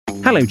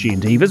Hello,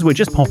 G&Divas. We're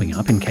just popping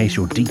up in case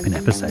you're deep in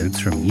episodes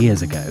from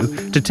years ago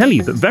to tell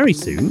you that very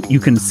soon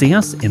you can see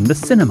us in the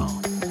cinema.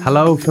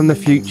 Hello from the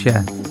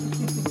future.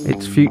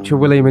 It's future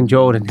William and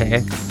Jordan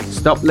here.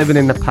 Stop living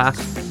in the past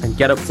and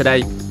get up to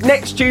date.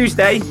 Next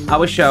Tuesday,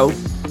 our show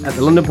at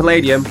the London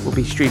Palladium will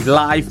be streamed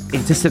live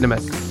into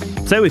cinemas.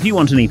 So if you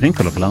want an evening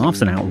full of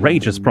laughs and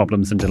outrageous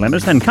problems and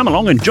dilemmas, then come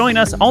along and join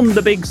us on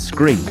the big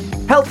screen.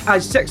 Help I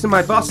Sexted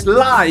My Boss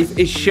Live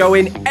is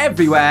showing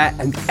everywhere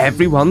and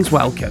everyone's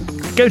welcome.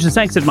 Go to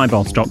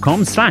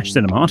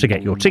sextedmyboss.com/cinema to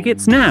get your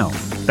tickets now.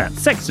 That's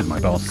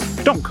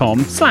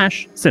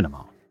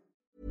sextedmyboss.com/cinema.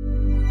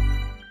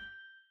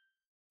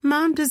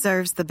 Mom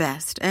deserves the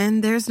best,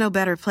 and there's no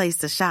better place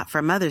to shop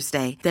for Mother's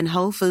Day than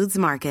Whole Foods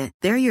Market.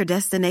 They're your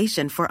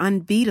destination for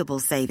unbeatable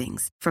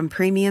savings, from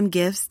premium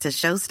gifts to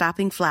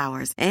show-stopping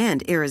flowers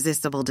and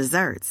irresistible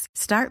desserts.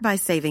 Start by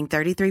saving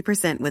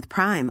 33% with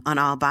Prime on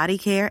all body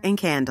care and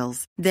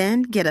candles.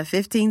 Then get a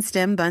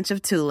 15-stem bunch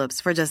of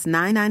tulips for just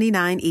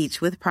 $9.99 each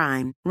with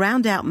Prime.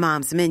 Round out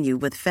Mom's menu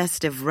with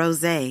festive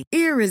rosé,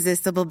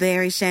 irresistible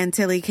berry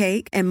chantilly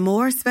cake, and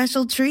more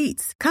special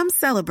treats. Come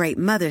celebrate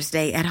Mother's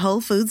Day at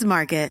Whole Foods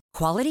Market.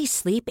 Quality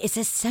sleep is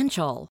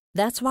essential.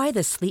 That's why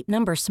the Sleep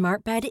Number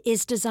Smart Bed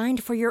is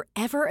designed for your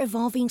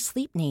ever-evolving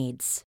sleep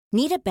needs.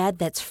 Need a bed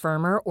that's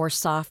firmer or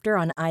softer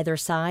on either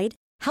side?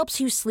 Helps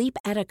you sleep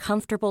at a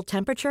comfortable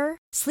temperature?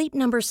 Sleep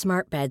Number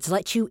Smart Beds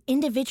let you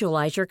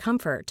individualize your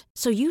comfort,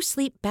 so you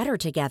sleep better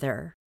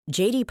together.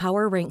 J.D.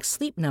 Power ranks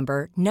Sleep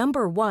Number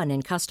number 1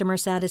 in customer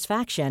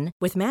satisfaction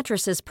with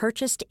mattresses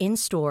purchased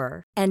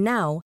in-store. And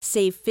now,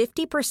 save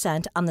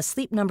 50% on the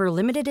Sleep Number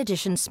Limited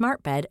Edition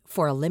Smart Bed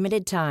for a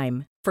limited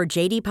time. For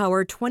J.D.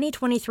 Power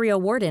 2023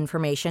 award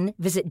information,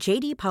 visit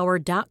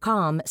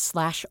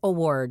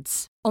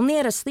jdpower.com/awards. Only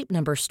at a Sleep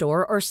Number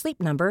store or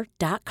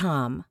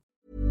sleepnumber.com.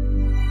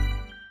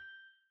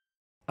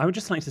 I would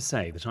just like to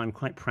say that I'm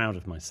quite proud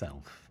of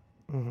myself.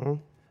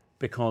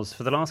 Because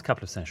for the last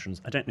couple of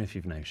sessions, I don't know if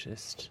you've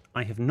noticed,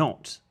 I have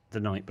not, the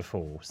night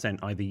before,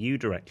 sent either you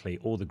directly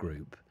or the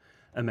group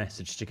a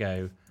message to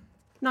go,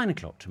 9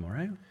 o'clock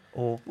tomorrow,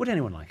 or would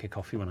anyone like a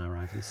coffee when I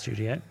arrive in the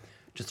studio?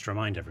 Just to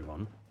remind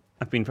everyone,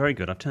 I've been very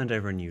good. I've turned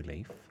over a new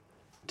leaf.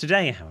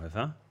 Today,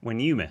 however,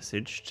 when you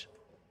messaged,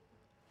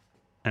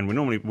 and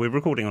we're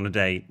recording on a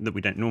day that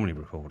we don't normally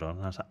record on,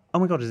 and I was like, oh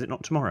my God, is it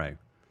not tomorrow?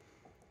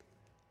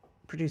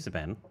 Producer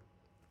Ben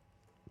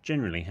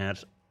generally had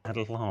a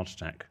little heart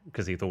attack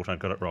because he thought I'd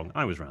got it wrong.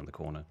 I was round the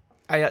corner.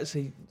 I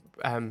actually,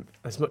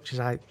 as much as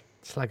I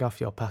slag off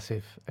your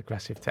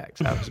passive-aggressive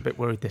text, I was a bit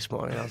worried this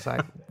morning. I was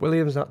like,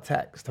 William's not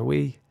text. Are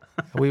we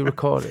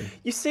recording?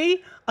 You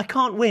see, I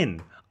can't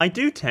win. I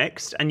do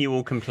text and you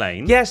all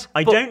complain. Yes,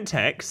 I don't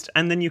text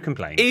and then you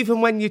complain.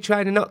 Even when you're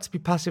trying not to be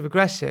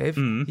passive-aggressive,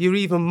 you're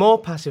even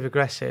more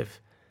passive-aggressive.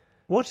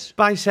 What?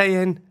 By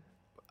saying,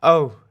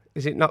 oh,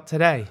 is it not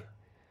today?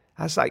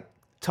 That's like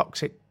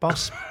toxic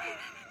boss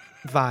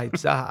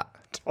vibes, that.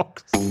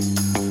 Toxic.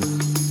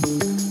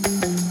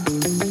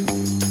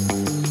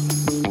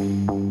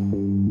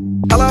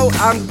 Hello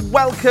and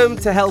welcome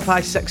to Help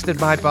I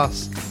Sexted My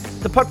Boss,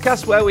 the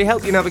podcast where we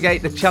help you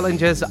navigate the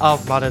challenges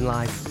of modern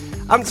life,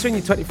 answering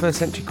your 21st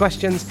century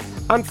questions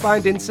and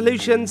finding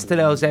solutions to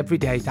those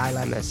everyday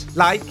dilemmas.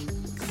 Like,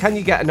 can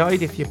you get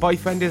annoyed if your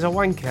boyfriend is a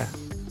wanker?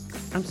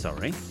 I'm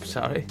sorry.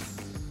 Sorry.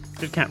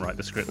 Did Kat write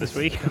the script this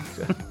week?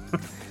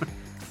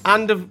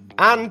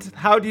 And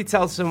how do you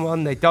tell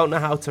someone they don't know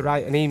how to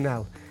write an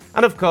email?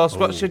 And of course,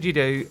 what should you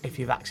do if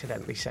you've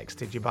accidentally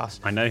sexted your boss?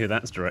 I know who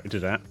that's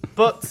directed at.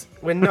 But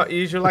we're not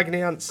usual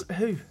agony ants.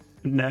 Who?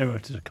 No, I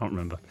can't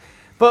remember.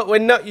 But we're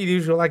not your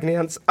usual agony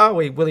ants, are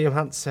we, William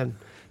Hanson,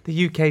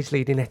 the UK's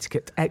leading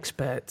etiquette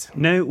expert?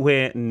 No,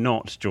 we're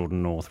not,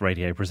 Jordan North,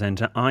 radio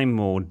presenter. I'm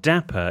more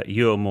dapper,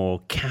 you're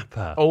more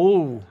capper.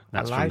 Oh,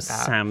 that's I like from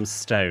that. Sam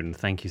Stone.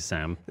 Thank you,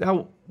 Sam.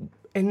 Now,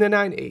 in the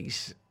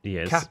 90s,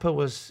 Yes. Kappa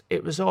was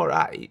all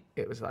right.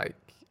 It was like,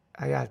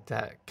 I had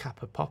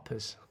Kappa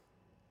poppers.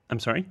 I'm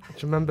sorry? Do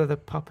you remember the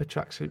popper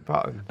tracksuit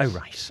bottoms? Oh,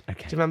 right.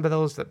 Okay. Do you remember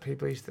those that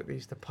people used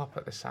to pop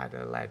at the side of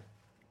the leg?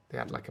 They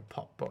had like a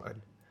pop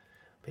button.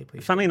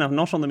 Funnily enough,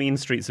 not on the mean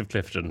streets of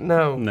Clifton.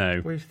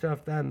 No. We used to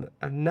have them.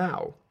 And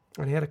now,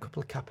 and he had a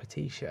couple of Kappa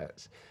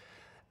t-shirts.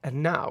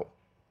 And now,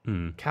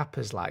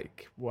 Kappa's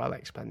like well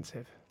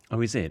expensive.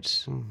 Oh, is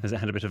it? Has it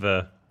had a bit of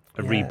a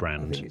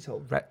rebrand? I think it's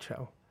all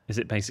retro. Is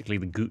it basically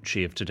the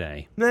Gucci of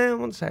today? No, I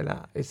wouldn't say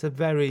that. It's a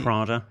very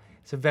Prada?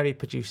 It's a very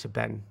Producer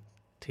Ben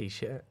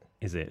t-shirt.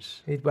 Is it?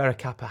 He'd wear a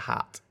Kappa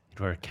hat. He'd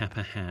wear a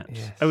Kappa hat.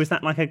 Yes. Oh, is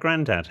that like a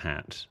grandad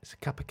hat? It's a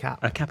Kappa cap.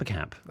 A Kappa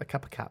cap? A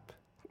Kappa cap.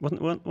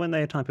 Weren't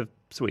they a type of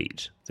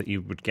sweet that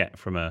you would get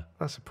from a...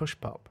 That's a push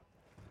pop.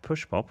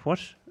 Push pop?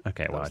 What?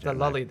 Okay, well, I That's don't the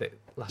know. lolly that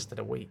lasted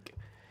a week.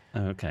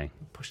 Oh, okay.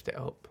 Pushed it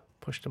up.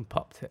 Pushed and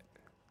popped it.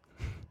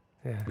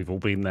 Yeah. We've all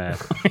been there.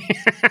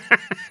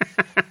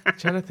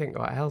 Trying to think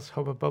what else.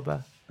 Hubba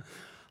Bubba.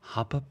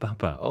 Hubba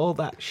Bubba. All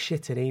that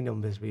shit and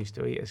E-numbers we used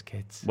to eat as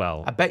kids.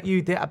 Well... I bet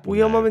you did. Were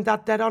your mum and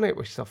dad dead on it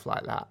with stuff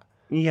like that?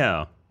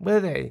 Yeah. Were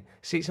they?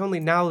 See, it's only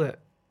now that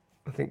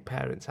I think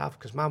parents have,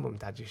 because my mum and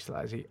dad used to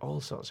let us eat all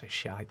sorts of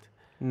shite.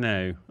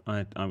 No,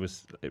 I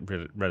was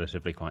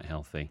relatively quite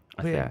healthy,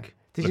 I think.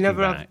 Did you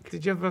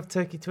ever have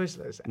turkey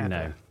Twizzlers? Ever?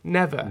 No.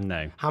 Never?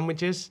 No.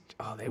 Handwiches?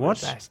 Oh, they were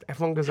the best.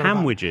 Everyone goes on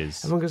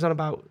Handwiches? Everyone goes on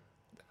about...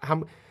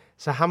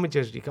 So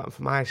handwiches, you got them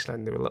from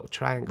Iceland. They were little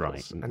triangles.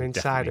 Right, and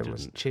inside them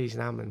was cheese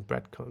and ham and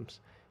breadcrumbs.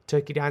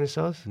 Turkey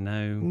dinosaurs?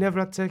 No. Never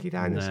had turkey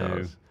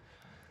dinosaurs?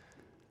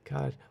 No.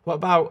 God. What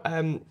about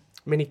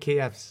mini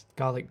Kievs,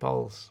 garlic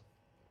bowls?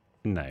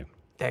 No.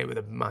 They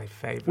were my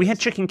favourites. We had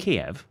chicken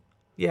Kiev.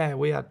 Yeah,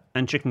 we had...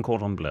 And chicken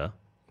cordon bleu.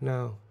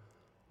 No.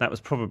 That was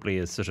probably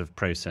as sort of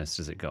processed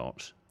as it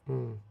got,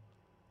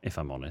 if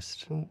I'm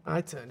honest.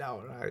 I turned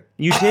out right.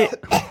 You did?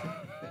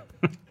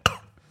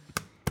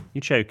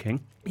 You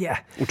choking? Yeah.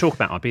 We'll talk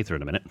about Ibiza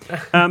in a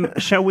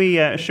minute. Shall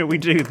we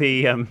do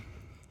the...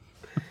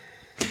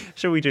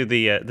 Shall we do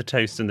the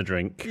toast and the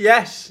drink?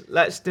 Yes,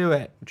 let's do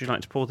it. Would you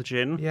like to pour the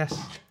gin? Yes.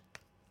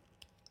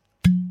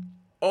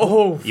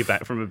 Oh. You're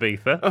back from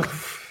Ibiza.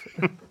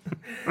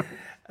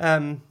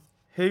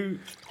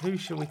 Who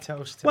shall we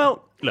toast to?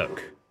 Well,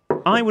 look,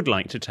 I would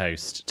like to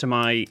toast to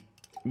my,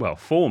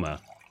 former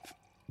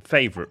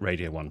favourite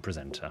Radio 1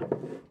 presenter.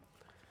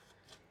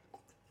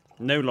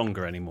 No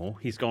longer anymore.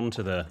 He's gone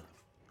to the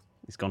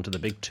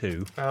big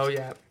two. Oh,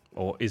 yeah.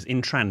 Or is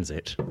in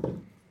transit.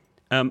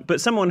 But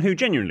someone who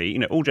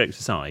genuinely, all jokes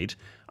aside,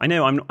 I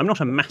know I'm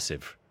not a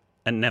massive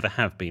and never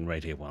have been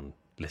Radio 1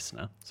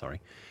 listener,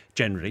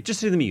 generally. Just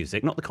to the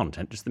music, not the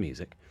content, just the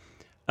music.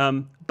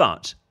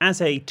 But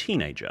as a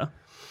teenager,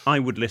 I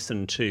would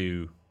listen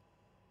to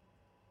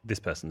this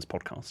person's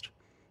podcast,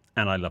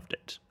 and I loved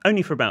it.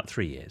 Only for about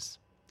 3 years.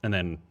 And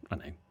then,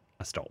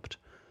 I stopped.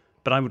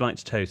 But I would like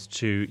to toast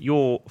to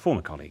your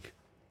former colleague,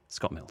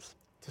 Scott Mills.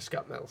 To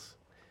Scott Mills.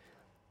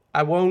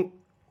 I won't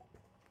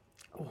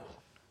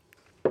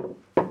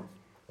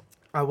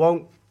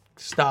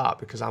start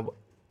because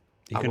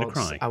You're going to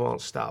cry? I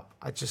won't stop.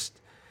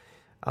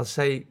 I'll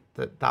say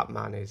that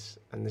man is,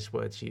 and this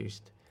word's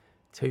used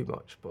too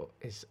much, but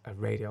is a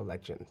radio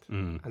legend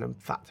and in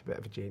fact a bit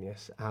of a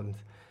genius. And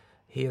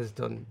he has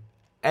done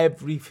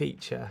every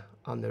feature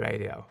on the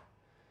radio,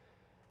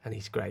 and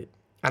he's great.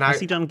 And Has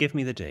he done Give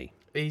Me the D?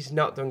 He's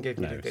not done Give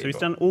Me the D. So he's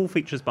done all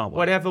features bar one.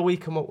 Whenever we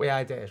come up with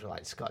ideas, we're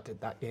like, Scott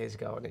did that years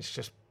ago, and it's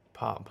just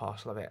part and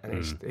parcel of it. And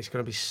it's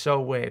going to be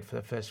so weird for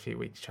the first few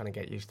weeks trying to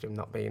get used to him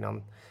not being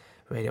on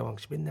Radio 1,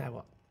 because he's been there,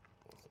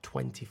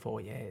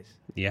 24 years?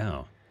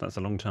 Yeah, that's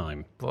a long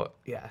time. But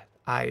yeah,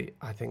 I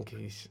think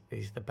he's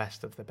the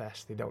best of the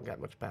best. They don't get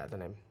much better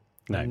than him.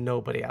 No. And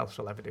nobody else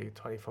will ever do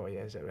 24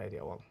 years at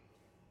Radio 1.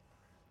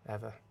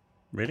 Ever.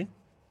 Really?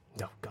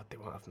 No, God, they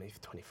won't have me for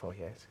 24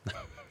 years.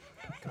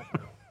 God,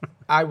 no.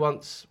 I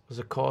once was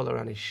a caller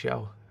on his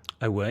show.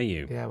 Oh, were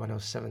you? Yeah, when I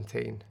was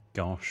 17.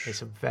 Gosh.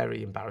 It's a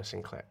very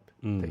embarrassing clip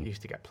that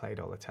used to get played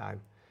all the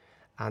time.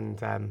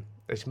 And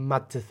it's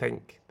mad to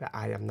think that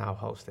I am now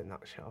hosting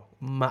that show.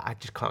 I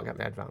just can't get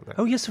my head around it.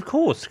 Oh, yes, of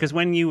course. Because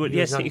when you were... He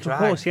was on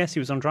Drive. Yes, he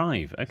was on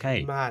Drive.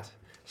 Okay. Mad.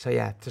 So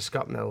yeah, to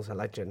Scott Mills, a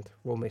legend.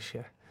 We'll miss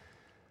you.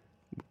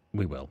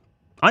 We will.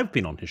 I've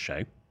been on his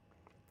show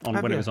when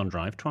Have it you? was on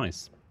Drive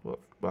twice.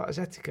 What is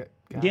etiquette?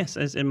 Guy? Yes,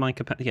 as in my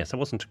capacity. Yes, I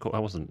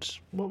wasn't.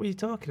 What were you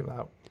talking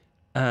about?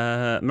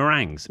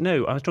 Meringues.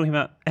 No, I was talking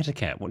about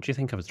etiquette. What do you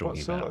think I was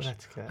talking What sort about? of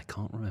etiquette? I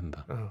can't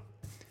remember. Oh.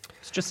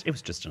 It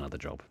was just another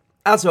job.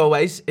 As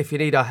always, if you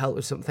need our help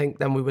with something,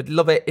 then we would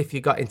love it if you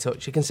got in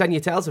touch. You can send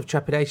your tales of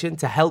trepidation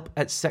to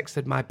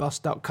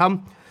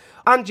help@sextedmyboss.com,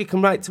 and you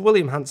can write to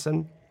William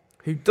Hanson,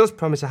 who does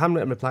promise a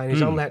handwritten reply in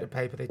his own letter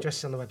paper. The address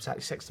is on the website,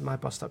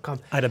 sextedmyboss.com.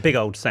 I had a big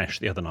old sesh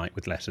the other night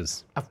with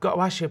letters. I've got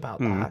to ask you about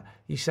that.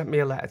 You sent me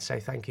a letter to say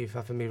thank you for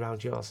having me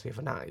round yours the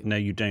other night. No,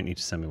 you don't need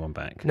to send me one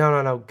back.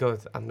 No, good.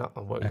 I'm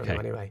working on Okay. them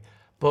anyway.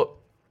 But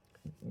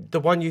the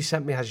one you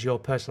sent me has your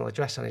personal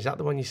address on. Is that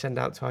the one you send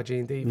out to our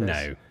G&D?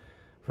 No.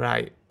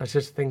 Right. I was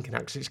just thinking,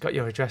 because it's got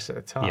your address at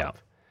the top. Yeah.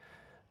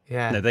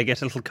 Yeah. No, they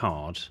get a little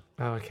card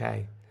Oh,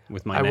 okay.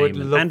 with my I would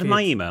name love and for my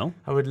you to- email.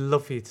 I would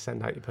love for you to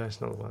send out your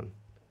personal one.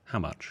 How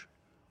much?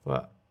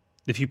 What?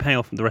 If you pay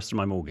off the rest of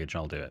my mortgage,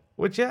 I'll do it.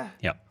 Would you?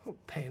 Yeah. I'm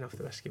paying off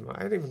the rescue mortgage.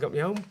 I haven't even got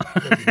my own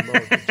bloody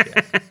mortgage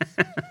yet.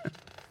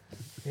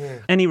 Yeah.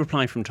 Any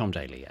reply from Tom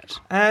Daly yet?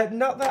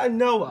 Not that I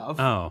know of.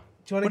 Oh.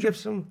 Do you want to give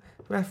some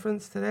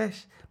reference to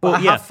this? But Well,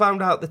 I yeah. have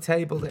found out the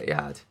table that he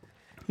had.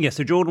 Yeah,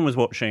 so Jordan was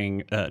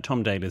watching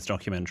Tom Daly's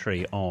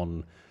documentary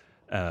on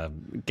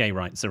gay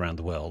rights around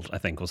the world, I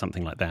think, or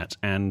something like that.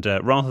 And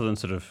rather than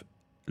sort of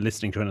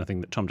listening to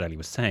anything that Tom Daly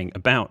was saying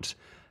about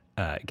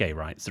gay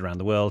rights around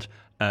the world,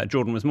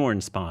 Jordan was more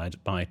inspired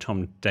by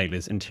Tom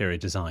Daly's interior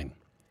design.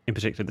 In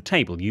particular, the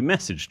table. You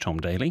messaged Tom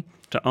Daly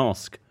to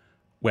ask,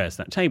 where's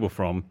that table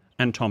from?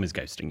 And Tom is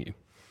ghosting you.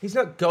 He's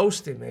not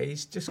ghosting me.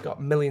 He's just got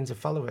millions of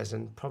followers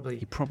and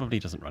He probably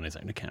doesn't run his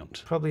own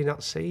account. probably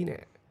not seen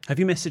it. Have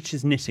you messaged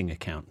his knitting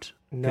account?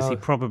 Because he No.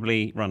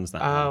 probably runs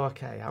that Oh, one.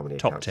 okay. How many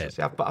Top accounts tip. does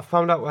he have? But I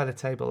found out where the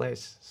table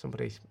is.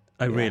 Somebody's.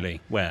 Oh, yeah. really?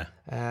 Where?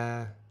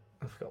 I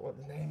forgot what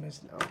the name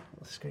is now.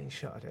 I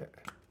screenshotted it.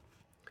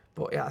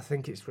 But yeah, I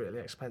think it's really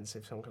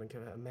expensive, so I'm going to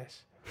give it a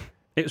miss.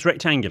 It's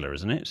rectangular,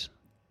 isn't it?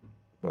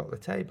 What, the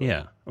table?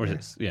 Yeah. Or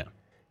is it? Yeah.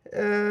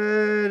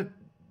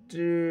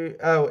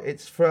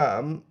 It's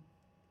from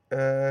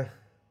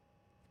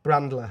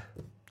Brandler.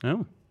 Oh,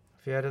 Have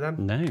you heard of them?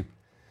 no.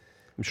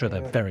 I'm sure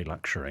they're very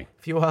luxury.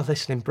 If you are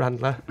listening,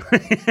 Brandler,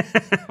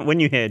 When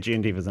you hear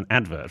G&D as an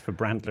advert for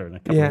Brandler in a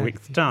couple of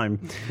weeks' time,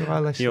 if you are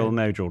listening, you'll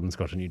know Jordan's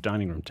got a new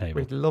dining room table.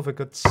 we'd love a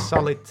good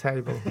solid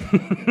table.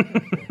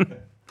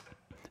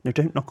 No,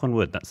 don't knock on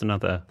wood. That's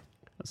another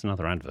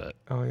advert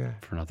Oh, yeah.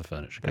 for another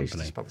furniture They used to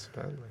company. sponsor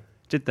Burnley.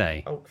 Did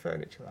they? Oak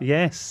Furniture.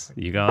 Yes.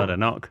 You gotta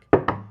knock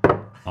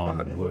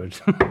on wood.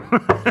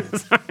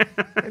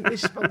 And they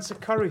sponsor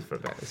Corrie for a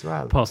bit as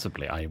well.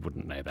 Possibly. I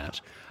wouldn't know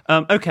that.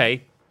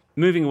 Okay.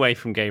 Moving away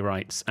from gay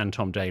rights and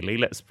Tom Daley,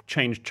 let's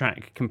change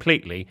track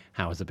completely.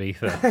 How was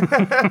Ibiza?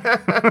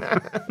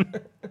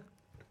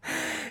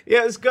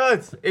 Yeah, it was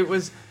good. It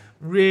was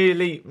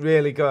really,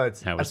 really good.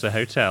 How was the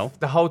hotel?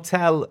 The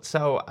hotel,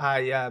 so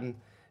I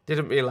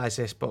didn't realise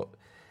this, but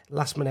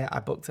last minute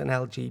I booked an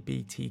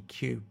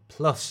LGBTQ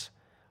plus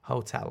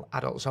hotel,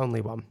 adults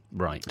only one.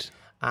 Right.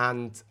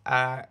 And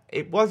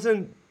it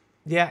wasn't,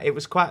 it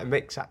was quite a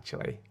mix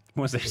actually.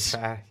 Was To be it?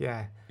 fair,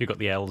 yeah. You got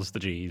the L's, the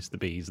G's, the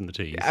B's, and the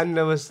T's. And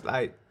there was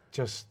like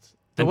just...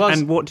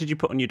 And what did you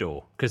put on your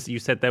door? Because you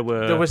said there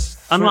was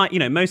unlike,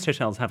 most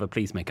hotels have a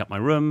please make up my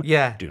room.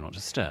 Yeah. Do not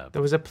disturb.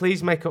 There was a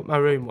please make up my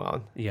room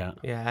one. Yeah.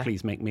 Yeah.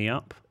 Please make me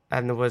up.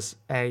 And there was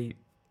a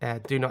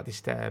do not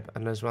disturb.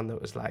 And there's one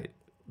that was like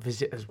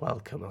visitors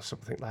welcome or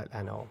something like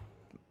that. Or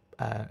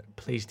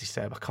please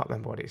disturb. I can't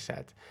remember what it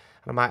said.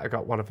 And I might have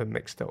got one of them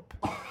mixed up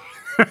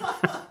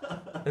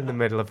in the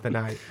middle of the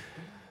night.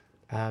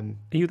 Are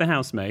you the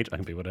housemaid? I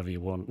can be whatever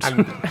you want.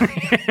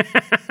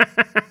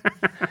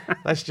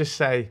 Let's just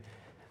say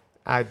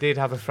I did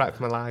have a fright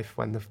for my life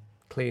when the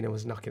cleaner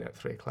was knocking at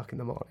 3 o'clock in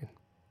the morning.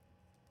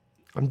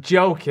 I'm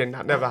joking.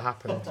 That never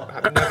happened.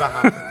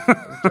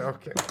 I'm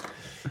joking.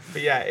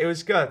 But yeah, it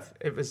was good.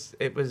 It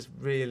was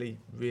really,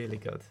 really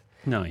good.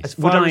 Nice. As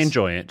Would far I as-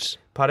 enjoy it?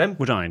 Pardon?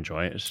 Would I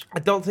enjoy it? I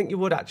don't think you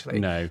would actually.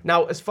 No.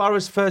 Now, as far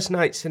as first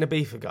nights in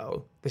Ibiza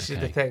go, this is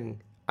the Okay.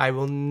 thing. I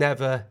will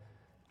never,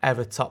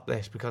 ever top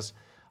this because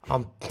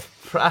on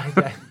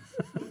Friday...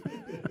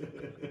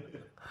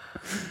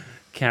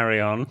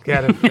 Carry on.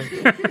 Get a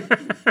grip.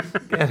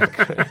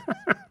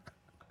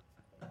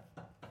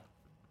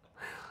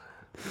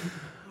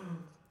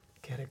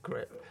 Get a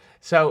grip.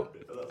 So,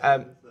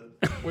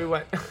 we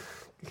went...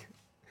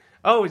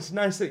 Oh, it's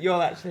nice that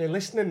you're actually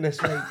listening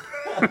this week.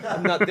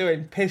 I'm not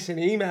doing pissing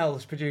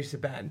emails, producer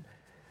Ben.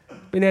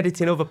 Been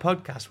editing other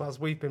podcasts whilst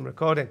we've been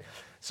recording.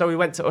 So we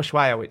went to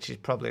Ushuaia, which is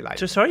probably like...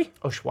 Sorry?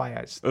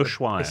 Ushuaia.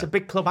 Ushuaia. It's a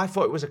big club. I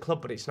thought it was a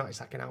club, but it's not. It's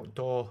like an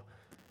outdoor...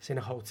 It's in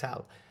a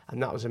hotel.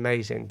 And that was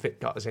amazing. Vic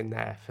got us in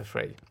there for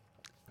free.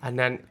 And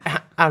then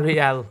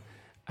Ariel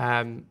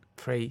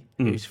Free,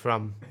 who's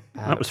from...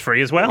 That was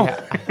free as well.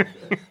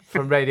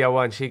 from Radio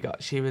 1,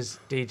 she was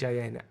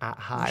DJing at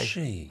High, Was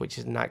she? which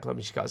is a nightclub,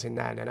 and she got us in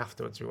there. And then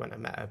afterwards we went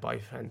and met her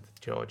boyfriend,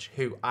 George,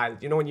 who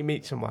when you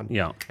meet someone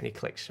Yeah. and he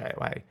clicks straight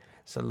away.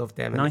 So I loved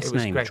him. And Nice it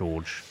was name, great.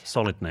 George.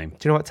 Solid name. Do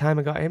you know what time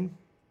I got in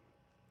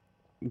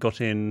Got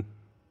in,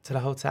 to the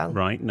hotel?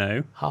 right,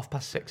 no.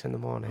 6:30 in the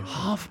morning.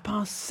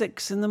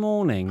 6:30 in the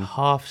morning.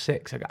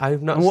 6:30.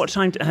 I've not... And what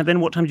time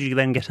did you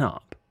then get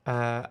up?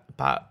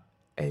 About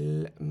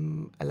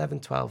 11,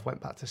 12, went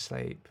back to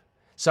sleep.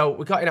 So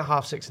we got in at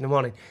 6:30 in the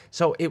morning.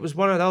 So it was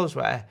one of those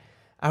where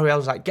Ariel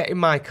was like, get in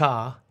my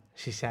car,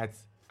 she said,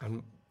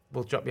 and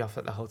we'll drop you off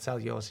at the hotel.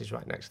 Yours is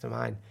right next to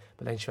mine.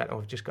 But then she went,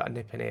 we've just got a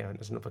nip in here and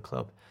there's another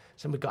club.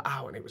 So we got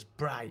out and it was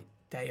bright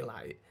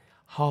daylight.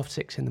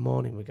 6:30 in the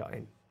morning we got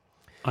in.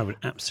 I would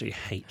absolutely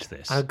hate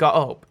this. And I got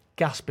up,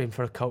 gasping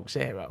for a Coke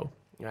Zero,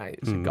 right?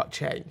 So got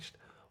changed,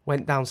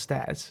 went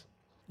downstairs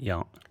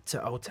Yeah.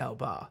 to a hotel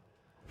bar,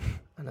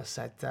 and I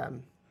said,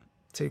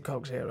 2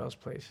 Coke Zeros,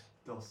 please.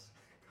 And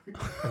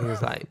he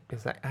was like,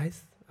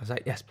 ice? I was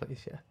like, yes,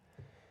 please, yeah.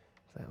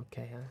 I was like,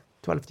 okay,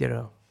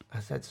 €12. I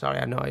said, sorry,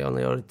 I know I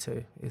only ordered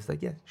 2. He was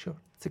like, yeah, sure,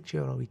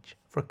 €6 each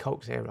for a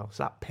Coke Zero.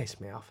 So that pissed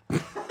me off.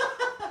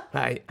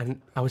 Right, and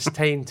I was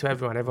saying to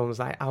everyone was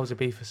like, how's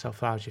Ibiza so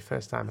far? How's your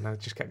first time? And I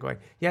just kept going,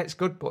 yeah, it's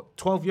good, but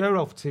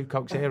 €12 for 2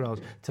 Coke Zeros,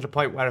 to the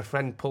point where a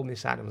friend pulled me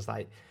aside and was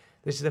like,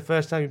 this is the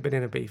first time you've been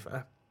in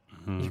Ibiza.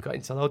 You've got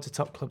into loads of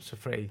top clubs for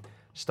free.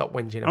 Stop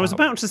whinging about... I was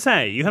about to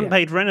say, you haven't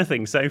paid for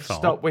anything so far.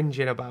 Stop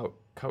whinging about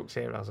Coke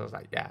Zeros. I was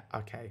like, yeah,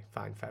 okay,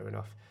 fine, fair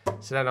enough.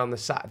 So then on the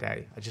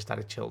Saturday, I just had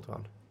a chilled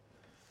one.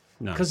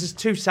 No. Because there's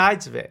 2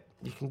 sides of it.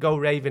 You can go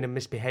raving and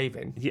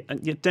misbehaving.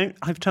 You don't...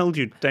 I've told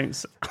you,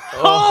 don't...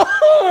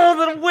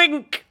 Oh, the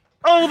wink!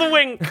 Oh, the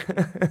wink!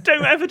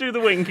 Don't ever do the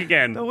wink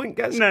again. The wink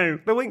gets... No.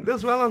 The wink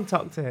does well on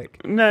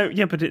Toctic. No,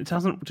 yeah, but it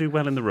doesn't do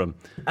well in the room.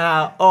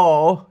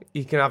 Or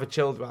you can have a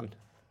chilled one.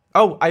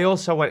 Oh, I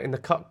also went in the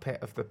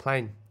cockpit of the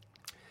plane.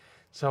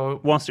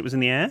 So... Whilst it was in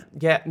the air?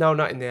 Yeah, no,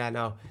 not in the air,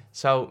 no.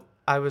 So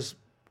I was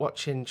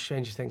watching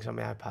Stranger Things on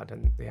my iPad,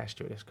 and the air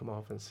stewardess come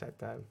over and said...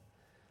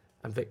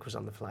 and Vic was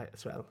on the flight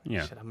as well.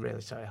 Yeah. He said, I'm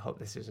really sorry, I hope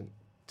this isn't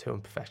too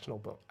unprofessional,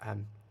 but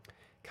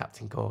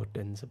Captain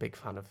Gordon's a big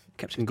fan of...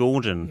 Captain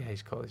Gordon. Yeah,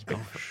 he's called. He's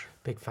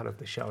big fan of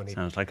the show. And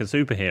Sounds like a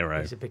superhero.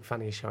 He's a big fan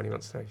of your show and he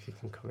wants to know if you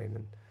can come in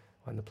and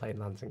when the plane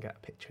lands and get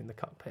a picture in the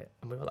cockpit.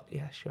 And we were like,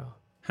 yeah, sure.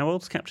 How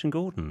old's Captain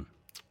Gordon?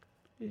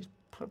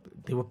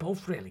 They were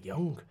both really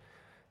young.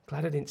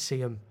 Glad I didn't see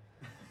him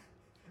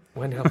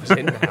when I was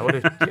in there. I would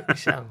have kicked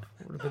myself.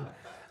 Would have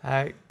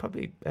been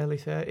probably early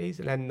 30s.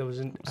 And then there was...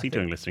 What's he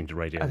doing listening to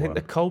Radio 1? I think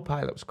the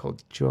co-pilot was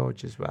called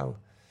George as well.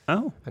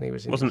 Oh. And he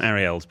was Wasn't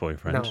Ariel's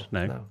boyfriend?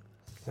 No.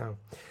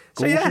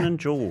 Gordon and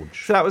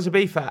George. So that was a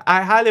beefer.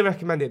 I highly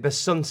recommend it. The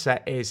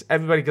sunset is...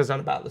 Everybody goes on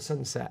about the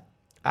sunset.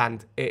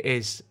 And it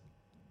is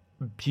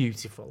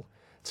beautiful.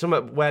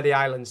 Somewhere where the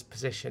island's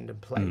positioned and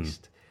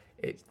placed.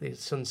 The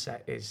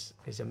sunset is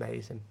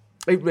amazing.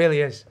 It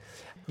really is.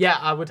 Yeah,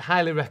 I would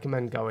highly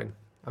recommend going.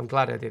 I'm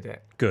glad I did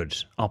it. Good.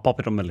 I'll pop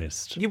it on my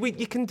list.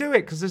 You can do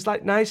it because there's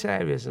like nice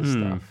areas and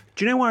stuff.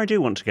 Do you know where I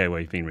do want to go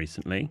where you've been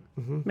recently?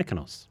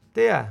 Mykonos.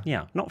 Yeah.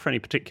 Yeah, not for any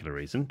particular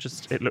reason.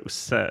 Just it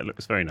looks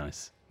very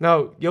nice.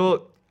 No,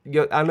 you're.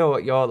 I know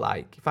what you're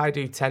like. If I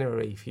do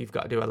Tenerife, you've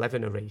got to do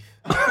 11 Reef.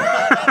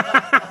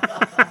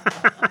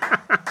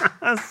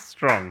 That's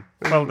strong.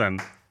 Well done.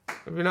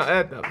 Have you not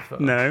heard that before?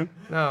 No.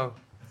 No.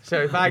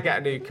 So if I get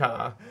a new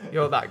car,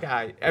 you're that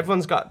guy.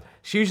 Everyone's got...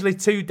 It's usually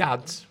two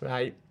dads,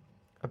 right?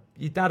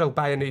 Your dad will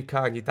buy a new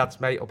car and your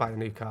dad's mate will buy a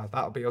new car.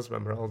 That'll be us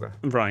when we're older.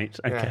 Right,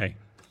 okay.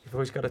 Yeah. You've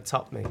always got to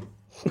top me.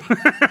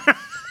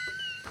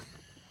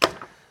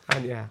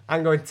 And yeah,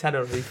 I'm going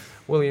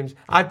Tenerife. Williams...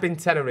 I've been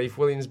Tenerife.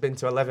 Williams been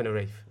to 11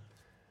 Reef.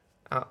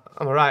 Am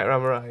I right or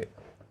am I right?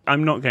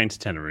 I'm not going to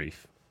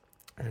Tenerife.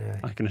 Yeah.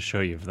 I can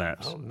assure you of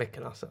that. Oh,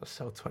 Mykonos, that was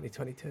so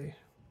 2022.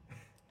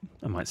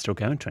 I might still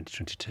go in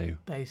 2022.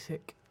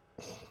 Basic.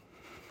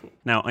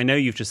 Now, I know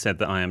you've just said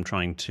that I am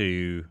trying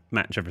to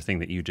match everything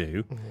that you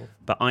do,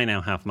 but I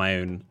now have my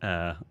own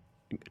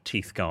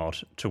teeth guard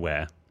to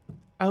wear.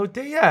 Oh,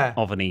 do you?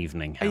 Of an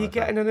evening, Are you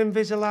getting an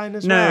Invisalign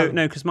as well? well?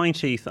 No, because my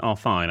teeth are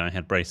fine. I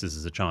had braces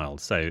as a child,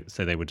 so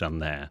they were done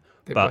there.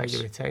 Didn't wear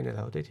your retainer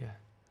though, did you?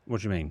 What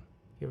do you mean?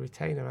 Your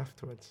retainer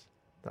afterwards.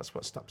 That's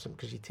what stops them,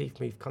 because your teeth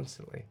move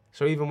constantly.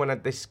 So even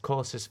when this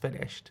course is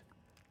finished...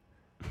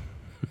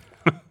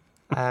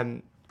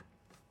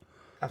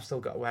 I've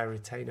still got to wear a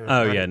retainer.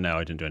 Oh, yeah, no,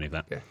 I didn't do any of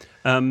that. Yeah.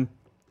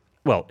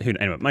 Well,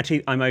 anyway, my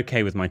teeth. I'm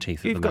okay with my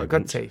teeth You've at the got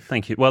moment. good teeth.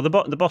 Thank you. Well, the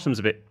bottom's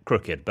a bit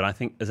crooked, but I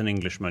think as an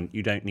Englishman,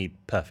 you don't need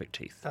perfect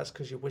teeth. That's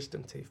because your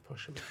wisdom teeth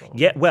push them forward.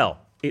 Yeah, well,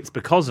 it's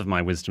because of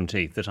my wisdom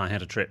teeth that I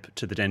had a trip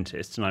to the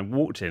dentist, and I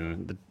walked in,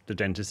 and the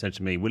dentist said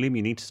to me, "William,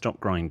 you need to stop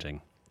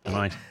grinding."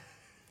 And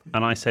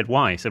I said,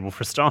 "Why?" He said, "Well,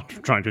 for a start,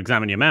 I'm trying to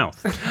examine your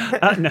mouth."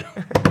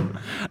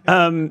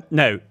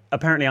 No.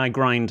 Apparently, I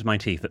grind my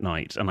teeth at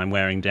night, and I'm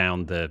wearing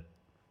down the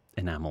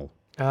enamel.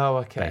 Oh,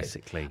 okay.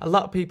 Basically, a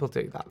lot of people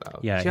do that though.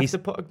 Yeah, do you have to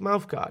put a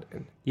mouth guard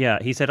in? Yeah,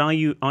 he said, "Are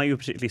you a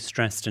particularly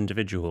stressed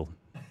individual?"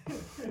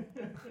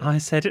 I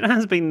said, "It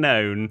has been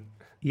known,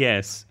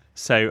 yes."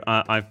 So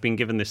I've been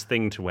given this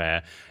thing to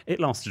wear. It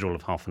lasted all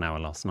of half an hour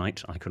last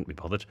night. I couldn't be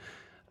bothered.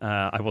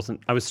 I was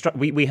struck.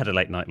 We had a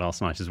late night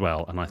last night as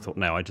well, and I thought,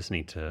 no, I just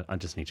need to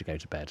go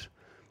to bed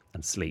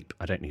and sleep.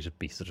 I don't need to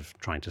be sort of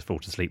trying to fall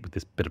to sleep with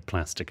this bit of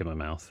plastic in my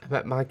mouth. I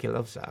bet Mikey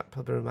loves that.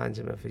 Probably reminds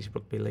him of his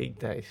rugby league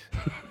days.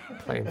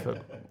 Playing for...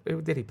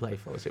 Who did he play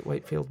for? Was it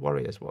Wakefield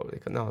Warriors? What were they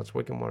called? No, it's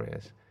Wigan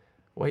Warriors.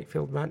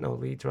 Wakefield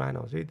Leeds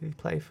Rhinos. Who did he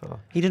play for?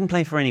 He didn't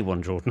play for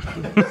anyone, Jordan.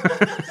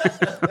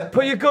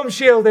 Put your gum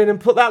shield in and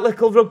put that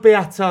little rugby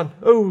hat on.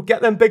 Ooh,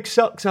 get them big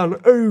socks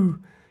on. Ooh,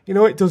 you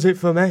know it does it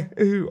for me.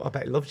 Ooh, I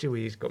bet he loves you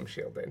with his gum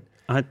shield in.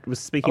 I was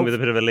speaking with a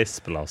bit of a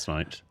lisp last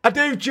night. I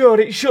do,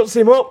 George. It shuts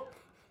him up.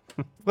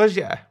 Was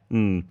you?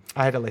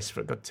 I had a list for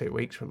a good 2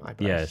 weeks from my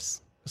place.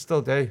 Yes. I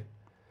still do.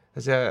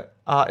 There's an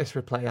artist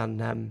we play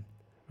on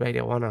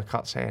Radio 1, I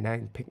can't say her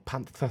name, Pink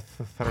Panther.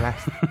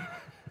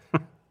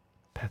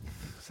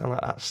 Sound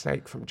like that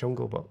snake from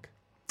Jungle Book.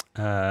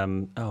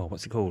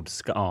 What's it called?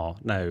 Scar?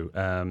 No.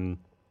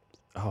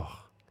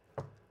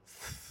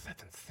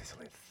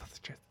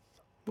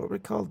 What we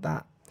called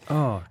that?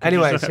 Oh,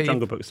 anyway, so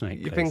Jungle Book snake.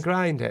 You've been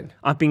grinding.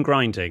 I've been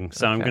grinding,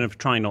 so I'm going to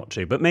try not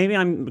to. But maybe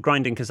I'm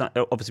grinding because I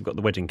obviously got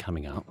the wedding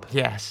coming up.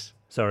 Yes.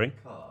 Sorry?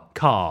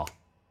 Car.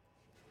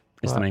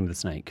 Is the name of the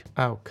snake.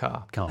 Oh,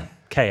 Car.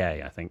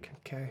 K-A, I think.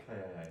 Okay.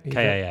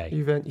 K-A-A.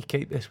 You've earned your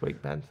keep this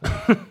week, Ben.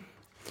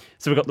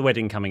 So we've got the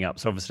wedding coming up.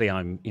 So obviously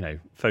I'm,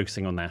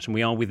 focusing on that. And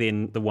we are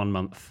within the 1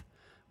 month.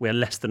 We're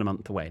less than a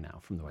month away now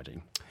from the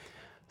wedding.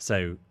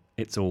 So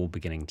it's all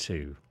beginning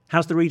to...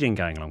 How's the reading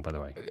going along, by the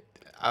way?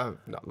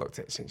 I've not looked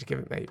at it since you gave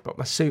it me, but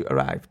my suit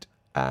arrived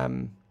a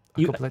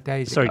couple of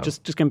days ago. Sorry,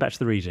 just going back to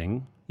the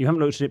reading. You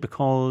haven't looked at it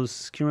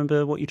because... Can you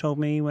remember what you told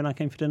me when I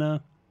came for dinner?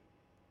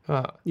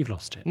 What? You've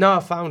lost it. No, I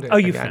found it. Oh,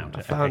 you found it.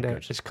 I found okay, it.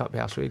 Good. Just can't be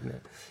asked reading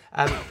it.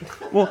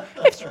 Well,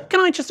 can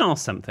I just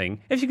ask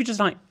something? If you could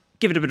just,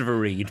 give it a bit of a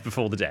read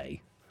before the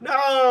day.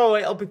 No,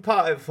 it'll be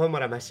part of the fun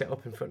when I mess it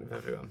up in front of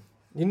everyone.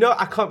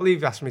 I can't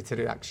believe you asked me to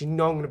do that because I'm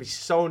going to be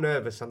so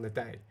nervous on the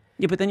day.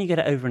 Yeah, but then you get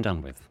it over and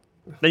done with.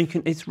 Then you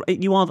can.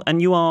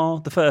 You are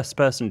the first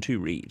person to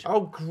read.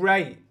 Oh,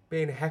 great!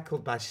 being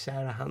heckled by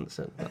Sarah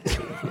Hansen. That's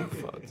what I'm looking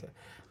forward to.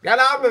 Get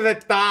on with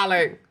it,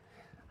 darling.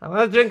 I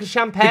want to drink a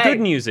champagne. The good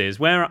news is,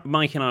 where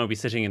Mike and I will be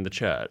sitting in the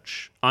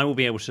church, I will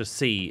be able to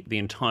see the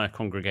entire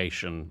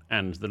congregation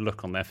and the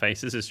look on their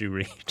faces as you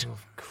read. Oh,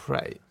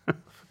 great. For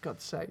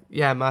God's sake.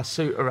 Yeah, my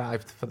suit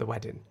arrived for the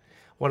wedding.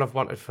 One I've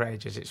wanted for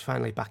ages. It's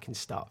finally back in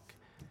stock.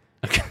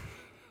 Okay.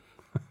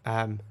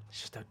 It's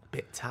just a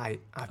bit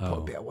tight. I've put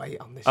a bit of weight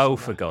on this. Oh, summer.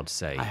 for God's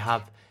sake. I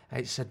have.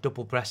 It's a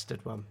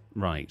double-breasted one.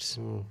 Right. It's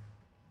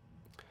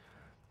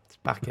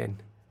back in.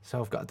 So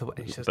I've got a double...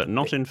 But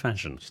not in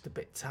fashion. Just a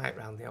bit tight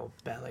around the old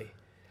belly.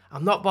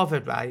 I'm not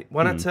bothered, right?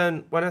 When I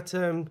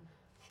turn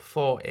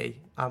 40,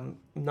 I'm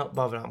not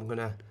bothered. I'm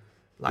gonna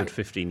Good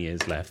 15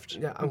 years left.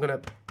 Yeah, I'm gonna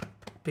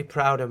be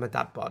proud of my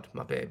dad bod,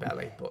 my big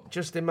belly. But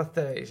just in my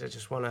 30s, I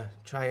just want to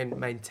try and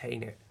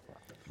maintain it.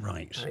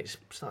 Right. And it's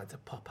starting to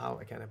pop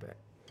out again a bit.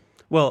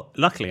 Well,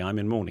 luckily I'm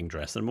in morning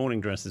dress, and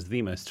morning dress is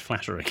the most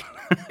flattering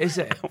Is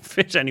it?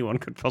 outfit anyone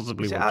could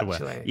possibly Is it want to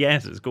wear. actually?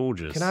 Yes, it's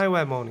gorgeous. Can I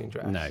wear morning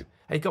dress? No. Have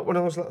you got one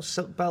of those little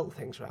silk belt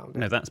things round it?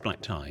 No, that's black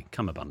tie.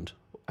 Cummerbund.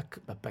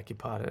 I beg your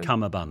pardon.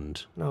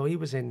 Cummerbund. No, he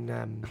was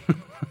in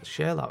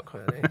Sherlock,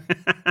 wasn't he?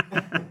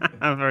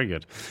 Oh, very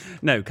good.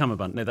 No,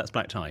 cummerbund. No, that's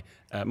black tie.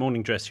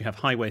 Morning dress, you have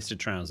high-waisted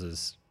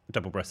trousers,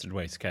 double-breasted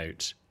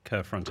waistcoat,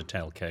 curve-fronted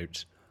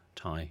tailcoat,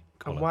 tie,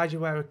 collar. And why do you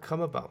wear a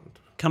cummerbund?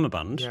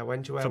 Cummerbund. Yeah,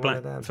 when do you wear for one black,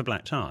 of them? For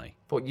black tie.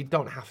 But you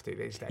don't have to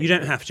these days. You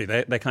don't have to.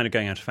 They're kind of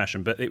going out of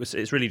fashion, but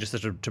it's really just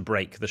sort of to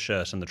break the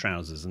shirt and the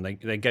trousers, and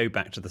they go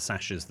back to the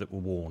sashes that were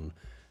worn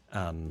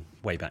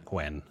way back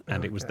when,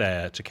 and it was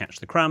there to catch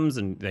the crumbs,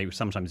 and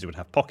sometimes you would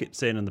have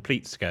pockets in, and the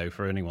pleats go,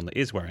 for anyone that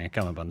is wearing a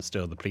cummerbund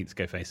still, the pleats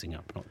go facing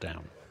up, not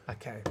down.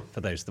 Okay.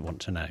 For those that want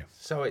to know.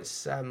 So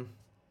it's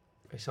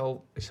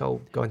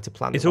all going to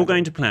plan. It's all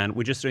going to plan.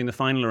 We're just doing the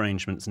final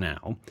arrangements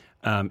now.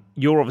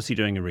 You're obviously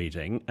doing a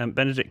reading.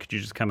 Benedict, could you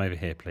just come over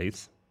here,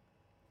 please?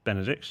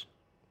 Benedict?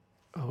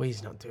 Oh,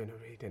 he's not doing a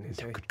reading, is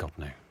he? Good God,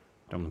 no.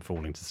 Don't want them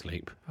falling to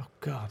sleep. Oh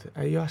God,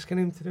 are you asking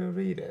him to do a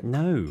reading?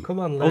 No. Come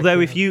on. Although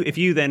if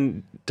you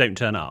then don't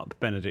turn up,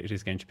 Benedict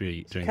is going to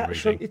be doing the Can't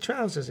reading. shrunk your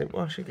trousers in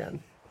wash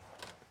again.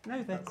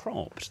 No, they're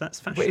cropped.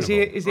 That's But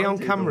fashionable. is he on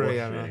camera?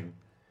 Yeah.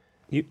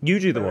 You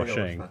do the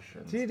washing.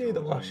 Do you do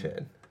the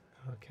washing?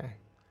 Okay.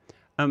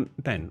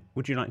 Ben,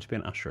 would you like to be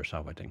an usher at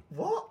our wedding?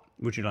 What?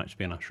 Would you like to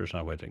be an usher at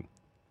our wedding?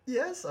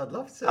 Yes, I'd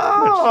love to.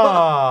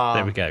 Oh,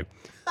 There we go.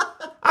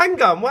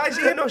 hang on. Why is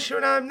he an usher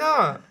and I'm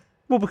not?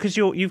 Well, because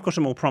you've got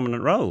a more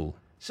prominent role.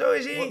 So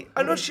is he?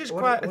 An usher's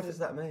quite. What does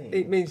that mean?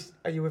 It means,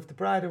 are you with the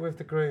bride or with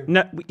the groom?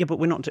 No, yeah, but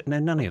we're not. No,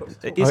 none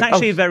of it. It's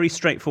actually a very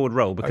straightforward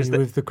role because Are you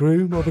with the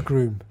groom or the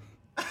groom?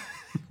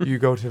 You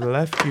go to the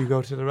left, you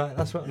go to the right.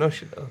 That's what an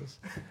usher does.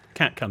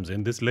 cat comes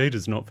in. This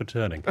lady's not for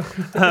turning.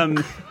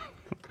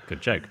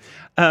 Good joke.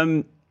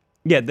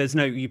 Yeah, there's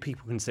no. You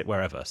people can sit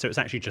wherever. So it's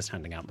actually just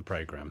handing out the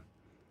program.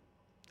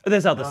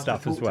 There's other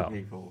stuff as well.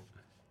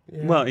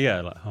 Yeah. Well,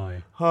 yeah, like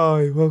hi.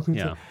 Hi, welcome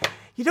Yeah. to.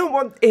 You don't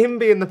want him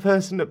being the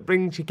person that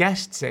brings your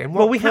guests in.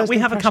 Well, What we have first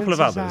a couple of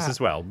impressions is others that? as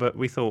well, but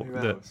we thought Who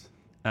that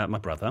else? my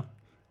brother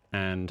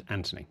and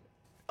Anthony.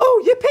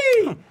 Oh,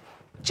 yippee!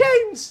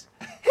 James!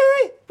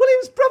 Hey,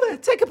 William's brother,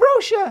 take a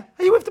brochure.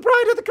 Are you with the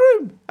bride or the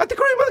groom? The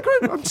groom or the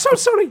groom? I'm so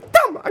sorry.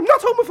 Damn, I'm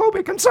not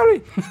homophobic. I'm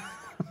sorry.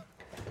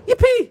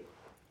 Yippee!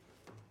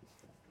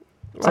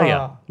 So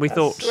yeah, we that's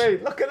thought.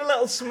 Sweet. Look at the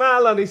little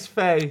smile on his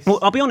face. Well,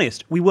 I'll be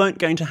honest. We weren't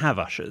going to have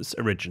ushers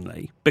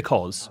originally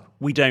because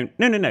we don't.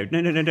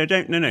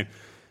 No.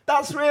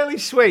 That's really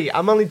sweet.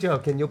 I'm only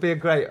joking. You'll be a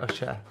great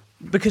usher.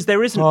 Because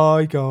there isn't.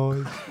 Hi,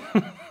 guys.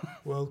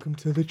 Welcome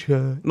to the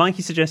church.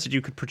 Mikey suggested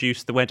you could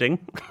produce the wedding.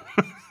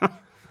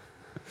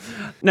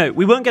 No,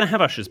 we weren't going to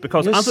have ushers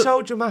because You're other.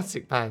 so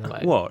dramatic, by the way.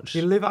 What?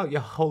 You live out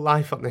your whole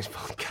life on this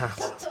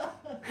podcast.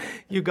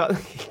 You got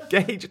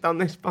engaged on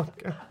this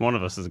podcast. One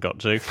of us has got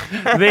to.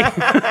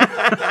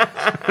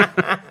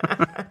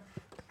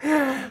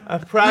 A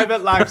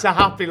private life's a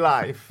happy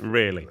life.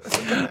 Really.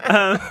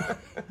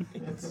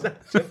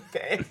 Such a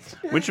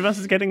bitch. Which of us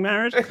is getting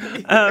married?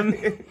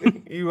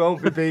 You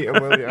won't be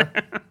beaten, will you?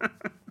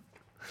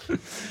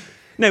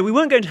 No, we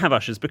weren't going to have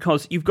ushers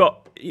because you've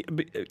got,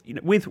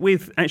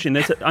 with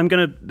actually,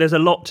 there's a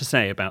lot to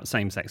say about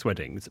same-sex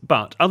weddings.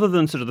 But other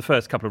than sort of the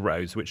first couple of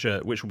rows, which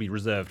will be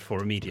reserved for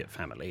immediate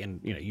family, and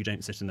you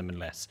don't sit in them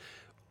unless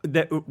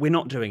we're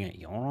not doing it.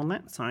 You're on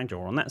that side,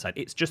 you're on that side.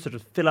 It's just sort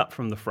of fill up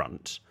from the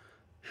front,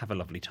 have a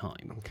lovely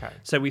time. Okay.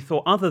 So we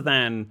thought, other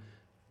than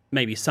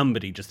maybe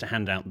somebody just to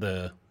hand out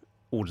the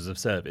orders of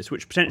service,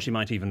 which potentially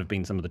might even have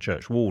been some of the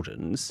church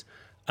wardens.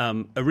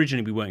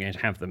 Originally, we weren't going to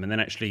have them, and then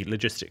actually,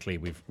 logistically,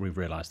 we've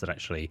realised that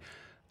actually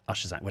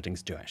ushers at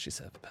weddings do actually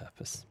serve a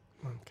purpose.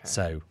 Okay.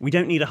 So we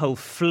don't need a whole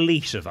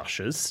fleet of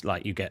ushers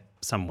like you get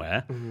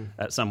somewhere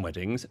at some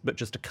weddings, but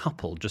just a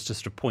couple, just to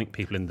sort of point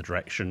people in the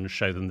direction,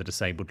 show them the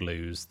disabled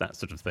loos, that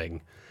sort of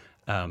thing,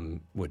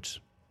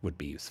 would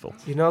be useful.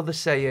 You know the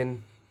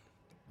saying,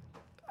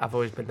 I've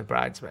always been the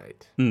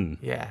bridesmaid?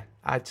 Yeah,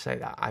 I'd say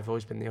that. I've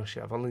always been the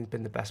usher. I've only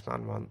been the best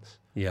man once.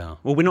 Yeah.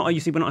 Well, we're not. You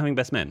see, we're not having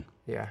best men.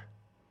 Yeah,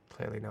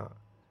 clearly not.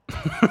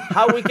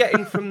 How are we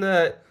getting from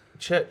the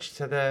church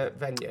to the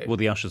venue? Well,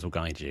 the ushers will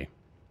guide you.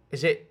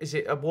 Is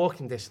it a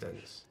walking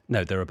distance?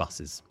 No, there are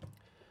buses.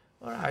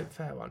 All right,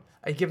 fair one.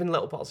 Are you giving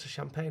little bottles of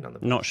champagne on the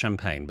Not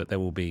champagne, but there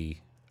will be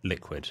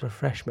liquid.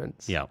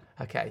 refreshments? Yeah.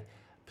 Okay.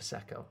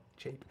 Prosecco,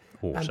 cheap.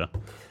 Water.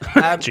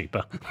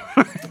 Cheaper.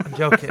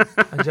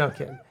 I'm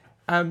joking.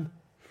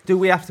 Do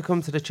we have to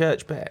come to the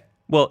church bit?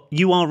 Well,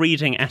 you are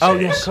reading at Oh,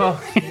 it. yeah, of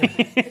course.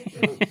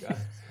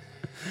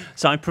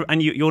 So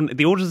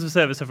the orders of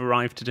service have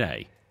arrived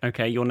today.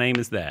 Okay, your name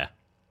is there.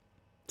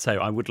 So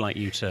I would like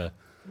you to...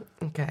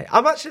 Okay.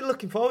 I'm actually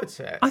looking forward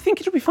to it. I think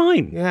it'll be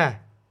fine. Yeah.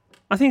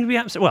 I think it'll be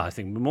absolutely... Well, I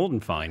think we're more than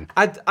fine.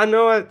 I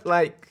know I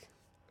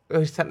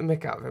was taking the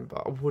mick out of him,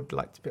 but I would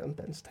like to be on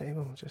Ben's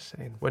table. Just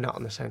saying. We're not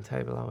on the same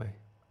table, are we?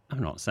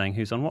 I'm not saying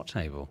who's on what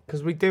table.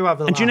 Because we do have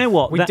a laugh. And do you know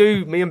what?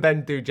 Me and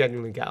Ben do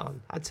genuinely get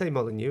on. I'd say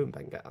more than you and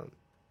Ben get on.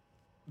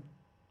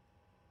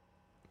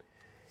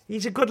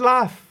 He's a good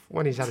laugh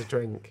when he's had a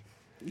drink.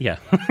 Yeah.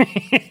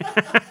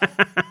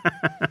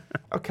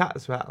 Oh, Kat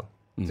as well.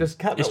 Just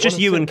Kat. It's just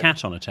you and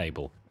Kat on a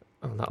table.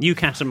 Oh, You,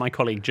 Kat, and my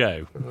colleague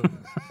Joe.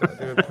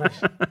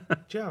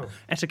 Joe.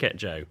 Etiquette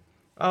Joe.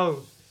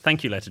 Oh.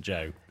 Thank you, Letter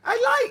Joe.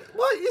 I like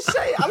what you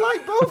say. I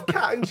like both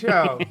Kat and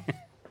Joe.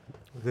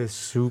 This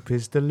soup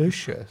is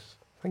delicious.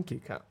 Thank you,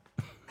 Kat.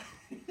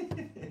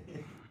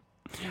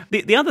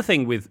 The other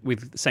thing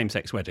with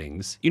same-sex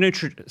weddings, you know,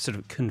 sort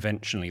of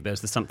conventionally,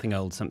 there's the something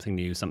old, something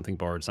new, something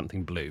borrowed,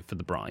 something blue for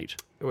the bride.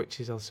 Which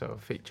is also a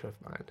feature of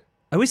mine.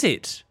 Oh, is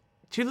it?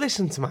 Do you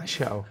listen to my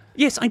show?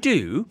 Yes, I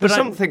do. The But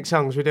something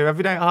songs we do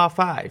every day at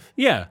 5:30.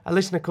 Yeah. A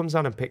listener comes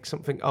on and picks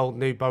something old,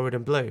 new, borrowed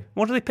and blue.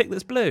 What do they pick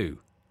that's blue?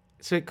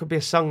 So it could be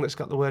a song that's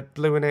got the word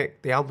blue in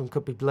it. The album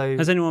could be blue.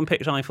 Has anyone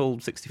picked Eiffel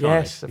 65?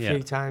 Yes, a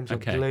few times. Or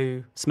Okay.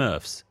 blue.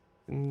 Smurfs.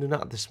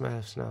 Not the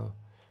Smurfs, no.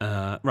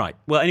 Right.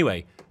 Well,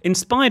 anyway,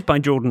 inspired by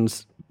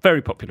Jordan's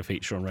very popular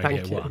feature on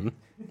Radio Thank you. 1.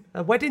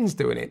 A wedding's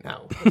doing it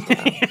now.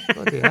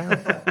 Bloody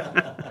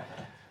hell.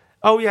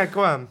 Oh yeah,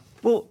 go on.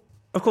 Well,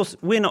 of course,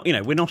 we're not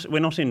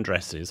in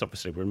dresses.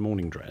 Obviously, we're in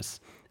morning dress.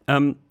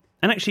 And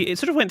actually, it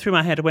sort of went through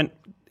my head. I went,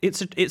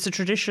 it's a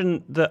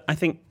tradition that I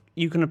think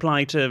you can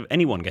apply to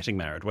anyone getting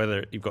married,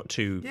 whether you've got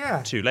two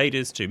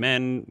ladies, two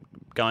men,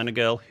 guy and a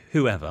girl,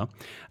 whoever.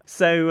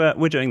 So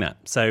we're doing that.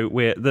 So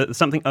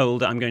something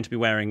old I'm going to be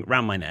wearing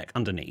round my neck,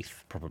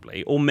 underneath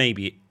probably, or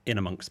maybe in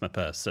amongst my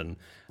person.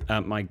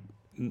 My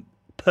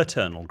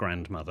paternal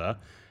grandmother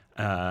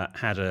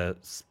had a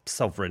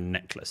sovereign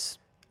necklace.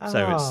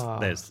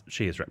 So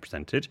she is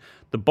represented.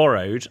 The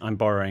borrowed, I'm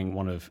borrowing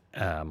one of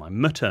my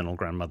maternal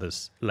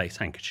grandmother's lace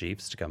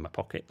handkerchiefs to go in my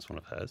pocket. It's one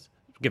of hers.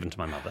 Given to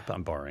my mother, but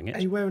I'm borrowing it.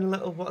 Are you wearing a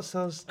little, what's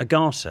those? A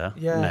garter?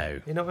 Yeah. No.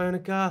 You're not wearing a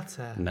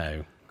garter?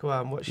 No. Go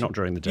on, what's Not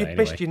during the day, You've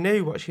anyway. missed your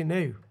new, what's your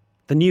new?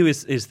 The new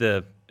is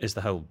the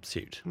whole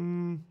suit.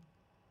 And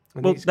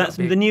Well, it's gotta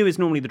be- the new is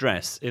normally the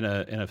dress in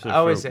a sort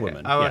of for is a it?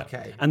 woman. Oh, yeah.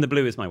 okay. And the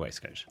blue is my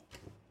waistcoat.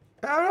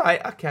 All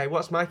right, okay,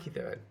 what's Mikey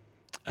doing?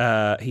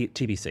 He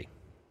TBC.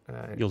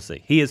 Right. You'll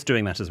see. He is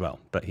doing that as well,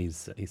 but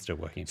he's still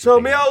working.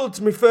 So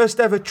my first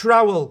ever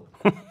trowel.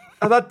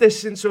 I've had this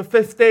since I was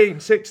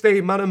 15,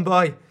 16, man and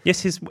boy.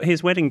 Yes,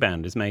 his wedding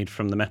band is made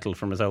from the metal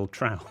from his old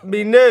trowel.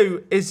 Me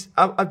new is,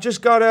 I've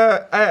just got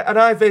an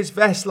IV's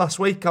vest last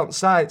week on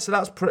site, so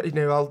that's pretty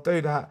new, I'll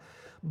do that.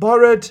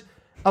 Borrowed,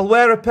 I'll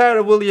wear a pair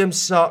of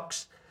Williams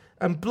socks.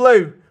 And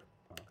blue,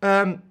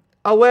 I'll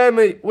wear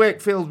my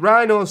Wakefield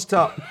Rhinos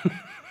top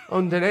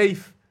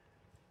underneath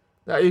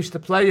that I used to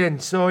play in.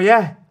 So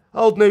yeah,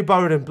 old, new,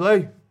 borrowed and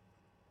blue.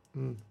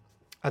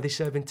 Are they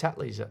serving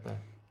Tetleys at the...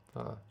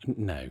 Oh.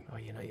 No,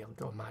 You know, you'll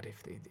go mad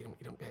if you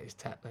don't get his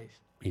Tetleys.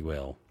 he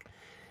will.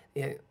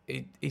 Yeah,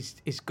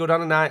 he's good on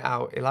a night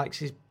out. He likes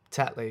his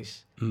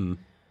Tetleys.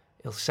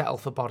 He'll settle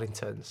for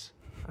Boddingtons.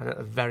 And at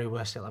the very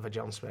worst, he'll have a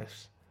John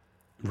Smith's.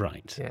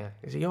 Right. Yeah,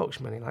 he's a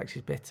Yorkshireman. He likes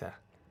his bitter.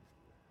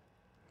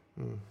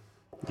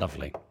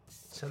 Lovely.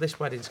 So this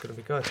wedding's going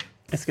to be good.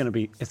 It's gonna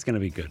be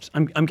good.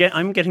 I'm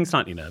getting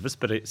slightly nervous,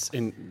 but What have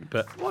you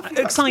got to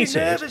be excited.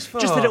 nervous for?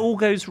 Just that it all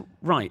goes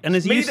right. And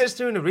as Me you that's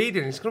doing the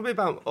reading. It's going to be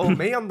about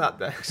me on that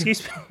day.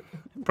 excuse me,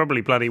 probably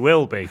bloody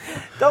will be.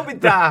 Don't be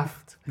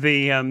daft.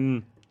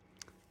 What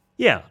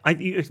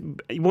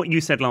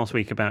you said last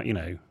week about,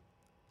 I'm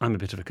a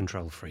bit of a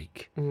control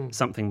freak.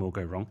 Something will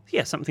go wrong.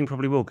 Yeah, something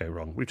probably will go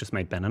wrong. We've just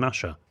made Ben an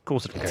usher. Of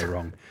course it'll go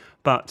wrong.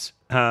 But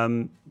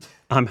I'm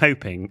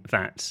hoping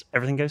that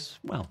everything goes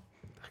well.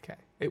 Okay,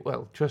 it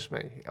will. Trust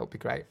me, it'll be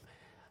great.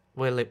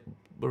 We're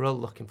all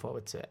looking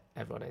forward to it.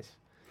 Everyone is.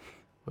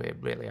 We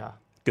really are.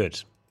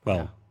 Good. Well,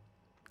 Yeah.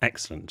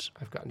 excellent.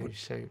 I've got a new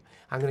suit.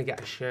 I'm going to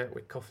get a shirt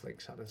with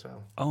cufflinks on as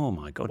well. Oh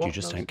my God, you What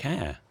just those- don't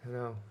care. I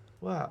know.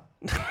 What?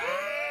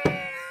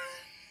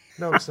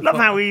 No, it's the Love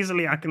how proper-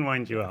 easily I can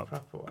wind you up.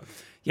 proper one.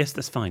 Yes,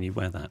 that's fine. You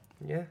wear that.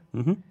 Yeah.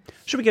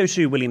 Should we go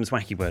to William's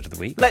Wacky Word of the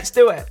Week? Let's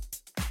do it.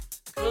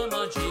 Come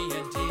on,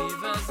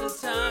 G&T,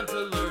 it's time to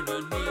learn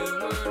a new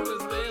word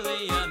with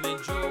William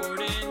and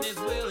Jordan. It's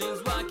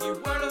William's Wacky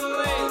Word of the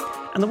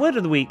Week. And the word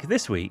of the week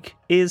this week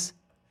is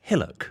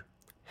hillock.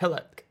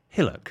 Hillock.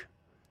 Hillock.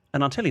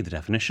 And I'll tell you the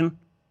definition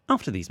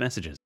after these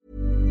messages.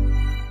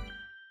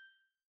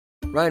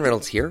 Ryan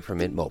Reynolds here from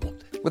Mint Mobile.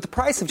 With the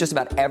price of just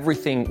about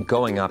everything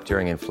going up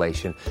during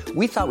inflation,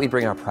 we thought we'd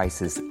bring our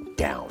prices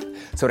down.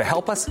 So to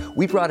help us,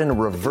 we brought in a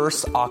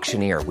reverse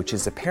auctioneer, which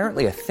is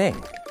apparently a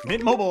thing.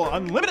 Mint Mobile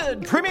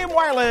Unlimited Premium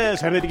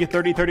Wireless. How to get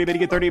 30, 30, bit to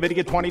get 30, bit to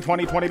get 20,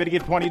 20, 20, bit to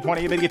get 20,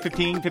 20, bit to get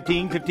 15,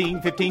 15,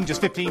 15, 15,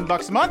 just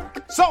 $15 a month?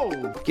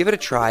 Sold! Give it a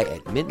try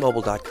at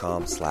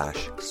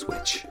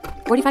mintmobile.com/switch.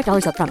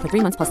 $45 up front for 3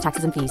 months plus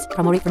taxes and fees.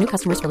 Promo rate for new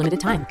customers for limited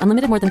time.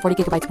 Unlimited more than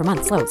 40 gigabytes per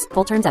month. Slows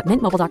full terms at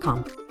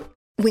mintmobile.com.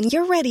 When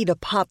you're ready to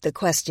pop the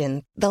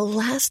question, the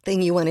last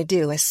thing you want to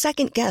do is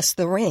second-guess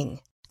the ring.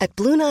 At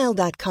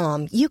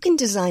BlueNile.com, you can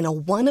design a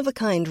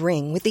one-of-a-kind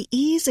ring with the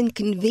ease and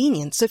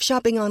convenience of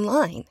shopping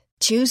online.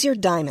 Choose your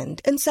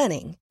diamond and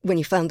setting. When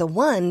you find the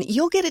one,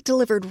 you'll get it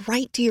delivered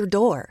right to your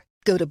door.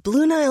 Go to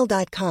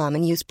BlueNile.com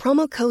and use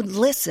promo code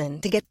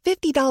LISTEN to get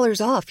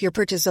 $50 off your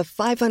purchase of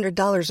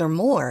 $500 or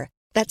more.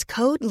 That's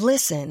code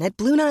LISTEN at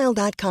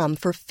BlueNile.com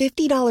for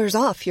 $50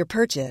 off your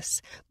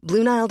purchase.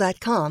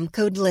 BlueNile.com,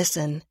 code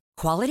LISTEN.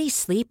 Quality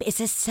sleep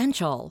is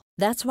essential.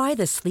 That's why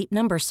the Sleep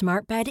Number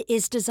Smart Bed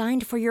is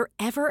designed for your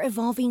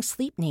ever-evolving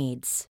sleep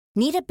needs.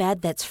 Need a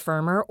bed that's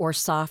firmer or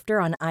softer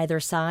on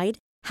either side?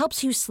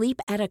 Helps you sleep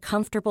at a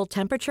comfortable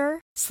temperature?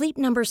 Sleep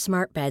Number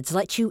Smart Beds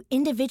let you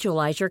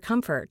individualize your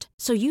comfort,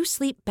 so you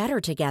sleep better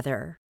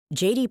together.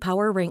 J.D.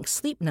 Power ranks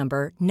Sleep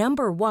Number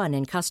 #1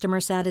 in customer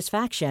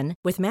satisfaction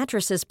with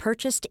mattresses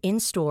purchased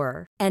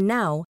in-store. And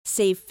now,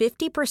 save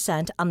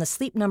 50% on the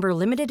Sleep Number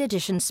Limited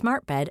Edition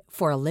Smart Bed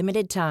for a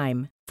limited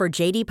time. For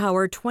J.D.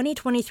 Power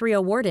 2023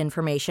 award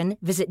information,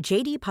 visit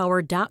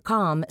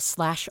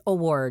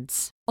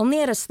jdpower.com/awards.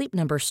 Only at a Sleep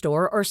Number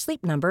store or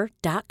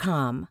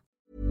sleepnumber.com.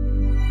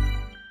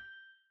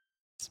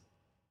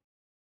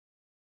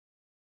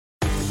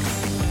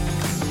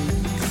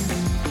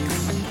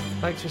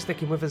 Thanks for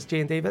sticking with us, G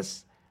and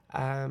Divas.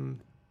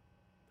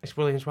 It's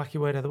William's Wacky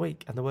Word of the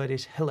Week, and the word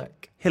is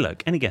hillock.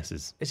 Hillock, any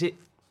guesses? Is it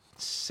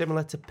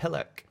similar to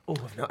pillock? Oh,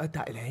 I've not heard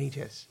that in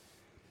ages.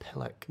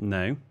 Pillock.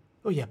 No.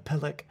 Oh, yeah,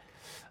 pillock.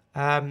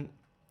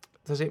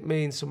 Does it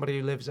mean somebody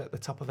who lives at the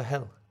top of a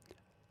hill?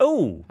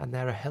 Oh! And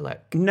they're a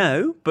hillock?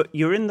 No, but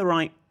you're in the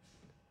right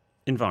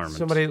environment.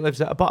 Somebody who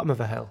lives at the bottom of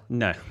a hill?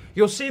 No.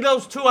 You'll see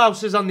those two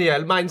houses on the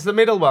hill. Mine's the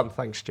middle one.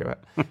 Thanks, Stuart.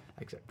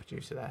 Exec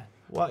producer there.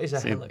 What is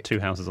a hillock? Two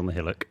houses on the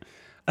hillock.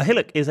 A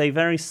hillock is a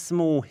very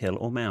small hill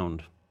or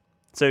mound.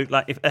 So,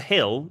 like, if a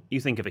hill,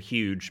 you think of a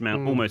huge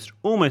mountain,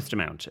 almost a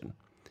mountain.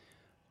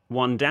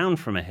 One down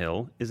from a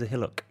hill is a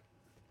hillock.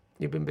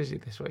 You've been busy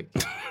this week.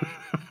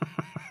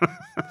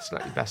 It's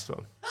not your best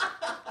one.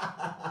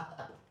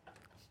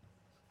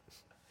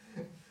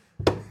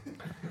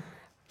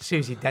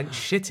 Susie Dent's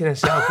shitting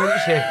herself, isn't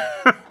she?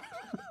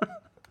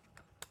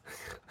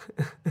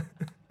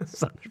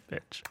 Such a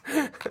bitch.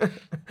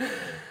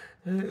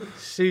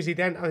 Susie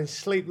Dent having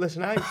sleepless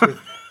nights with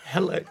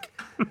hillock.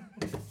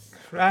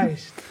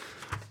 Christ.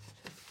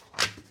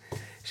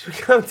 Should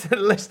we go to the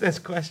listeners'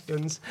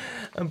 questions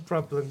and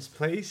problems,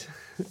 please?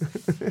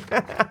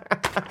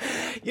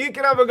 You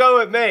can have a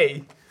go at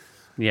me.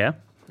 Yeah.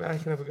 I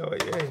can have a go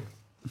at you.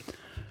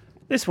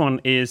 This one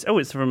is,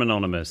 it's from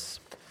Anonymous.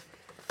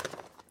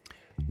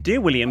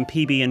 Dear William,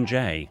 PB and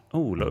J. Oh,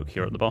 look,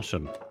 you're at the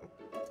bottom.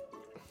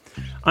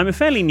 I'm a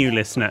fairly new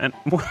listener and...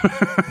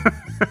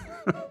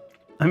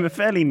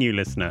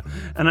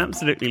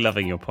 absolutely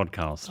loving your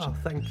podcast. Oh,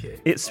 thank you.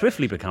 It's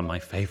swiftly become my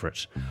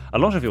favourite. A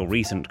lot of your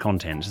recent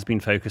content has been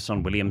focused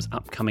on William's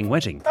upcoming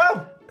wedding.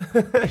 Oh,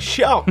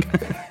 shock.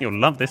 You'll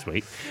love this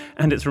week.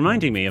 And it's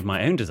reminding me of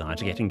my own desire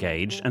to get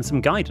engaged and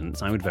some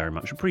guidance I would very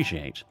much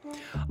appreciate.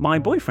 My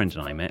boyfriend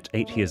and I met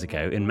 8 years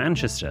ago in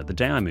Manchester the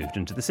day I moved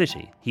into the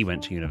city. He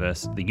went to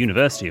the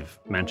University of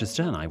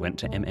Manchester and I went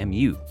to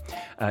MMU.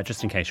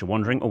 Just in case you're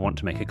wondering or want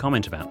to make a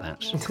comment about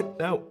that.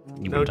 No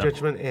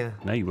judgment here.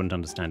 No, you wouldn't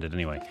understand it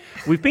anyway.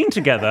 We've been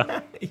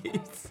together...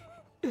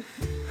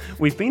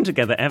 We've been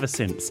together ever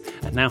since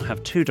and now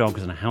have 2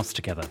 dogs and a house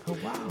together. Oh,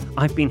 wow.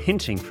 I've been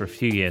hinting for a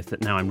few years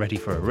that now I'm ready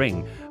for a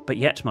ring, but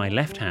yet my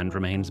left hand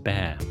remains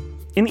bare.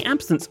 In the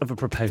absence of a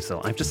proposal,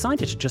 I've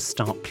decided to just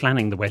start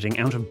planning the wedding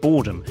out of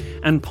boredom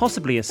and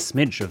possibly a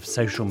smidge of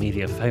social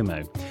media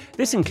FOMO.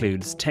 This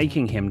includes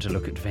taking him to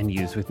look at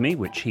venues with me,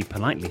 which he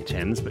politely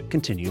attends but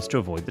continues to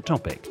avoid the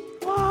topic.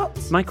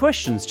 What? My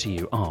questions to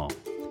you are...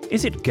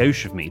 Is it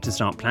gauche of me to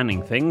start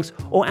planning things,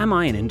 or am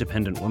I an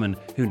independent woman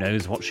who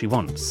knows what she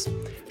wants?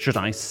 Should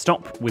I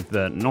stop with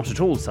the not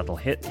at all subtle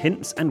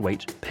hints and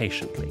wait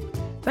patiently?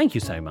 Thank you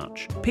so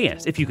much.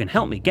 P.S. If you can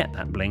help me get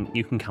that bling,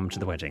 you can come to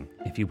the wedding.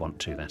 If you want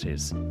to, that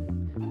is.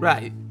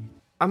 Right.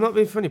 I'm not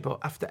being funny, but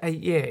after 8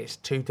 years,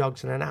 2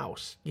 dogs and a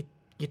house,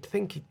 you'd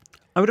think he'd...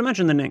 I would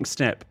imagine the next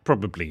step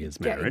probably is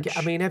marriage.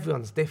 I mean,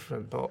 everyone's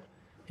different, but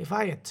if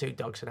I had 2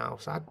 dogs and a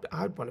house,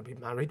 I'd want to be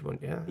married,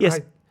 wouldn't you? Yes.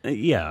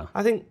 Yeah.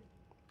 I think...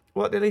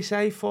 What did he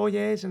say? 4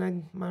 years and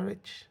then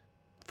marriage?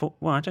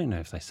 Well, I don't know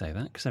if they say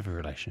that because every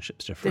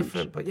relationship's different.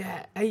 Different, but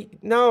yeah,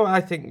 8. No,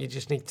 I think you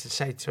just need to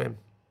say to him,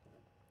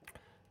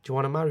 "Do you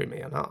want to marry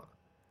me or not?"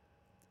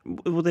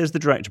 Well, there's the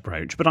direct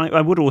approach, but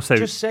I would also...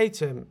 Just say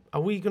to him,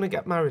 are we going to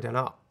get married or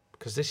not?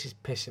 Because this is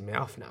pissing me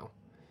off now.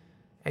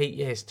 8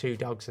 years, 2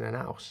 dogs in an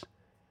house.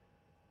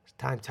 It's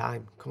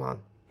time. Come on.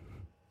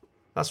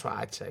 That's what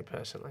I'd say,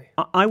 personally.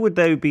 I would,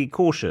 though, be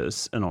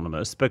cautious,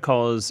 Anonymous,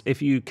 because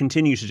if you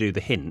continue to do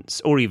the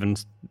hints, or even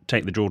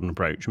take the Jordan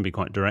approach and be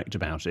quite direct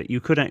about it, you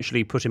could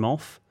actually put him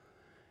off.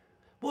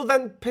 Well,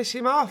 then piss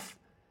him off.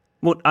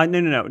 No,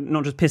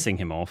 not just pissing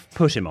him off,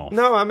 put him off.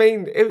 No, I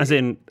mean... As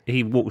in,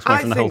 he walks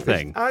away from the whole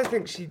thing. I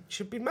think she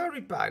should be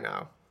married by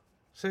now.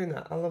 Seeing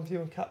that, I love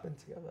you and Catman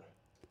together.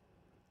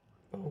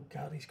 Oh,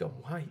 God, he's gone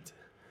white.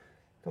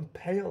 Gone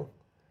pale.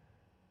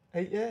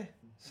 8 years?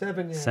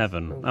 7 years.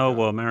 7. Oh,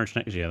 well, marriage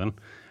next year, then.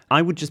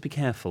 I would just be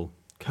careful.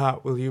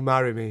 Cat, will you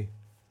marry me?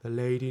 The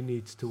lady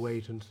needs to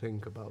wait and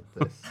think about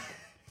this.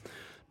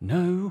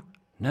 No.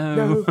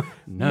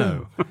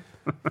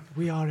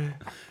 We are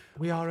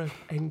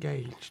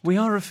engaged. We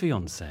are a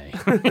fiancé.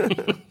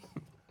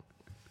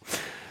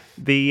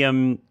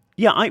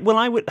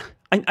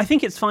 I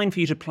think it's fine for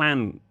you to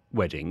plan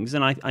weddings,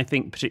 and I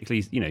think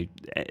particularly,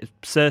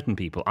 certain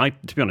people.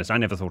 To be honest, I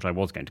never thought I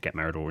was going to get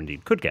married, or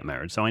indeed could get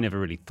married, so I never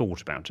really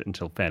thought about it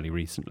until fairly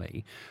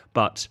recently.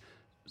 But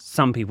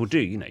some people do.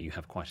 You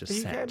have quite a set.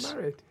 Are you getting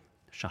married?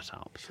 Shut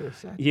up. Should have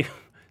said.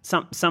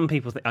 Some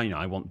people think,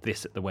 I want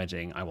this at the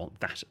wedding, I want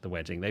that at the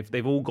wedding.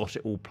 They've all got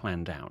it all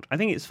planned out. I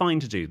think it's fine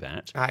to do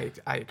that. I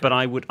agree. But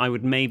I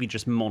would maybe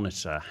just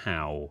monitor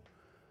how.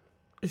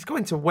 It's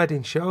going to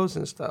wedding shows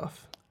and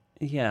stuff.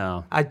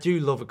 Yeah. I do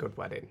love a good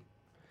wedding.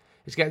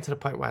 It's getting to the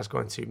point where it's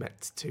going too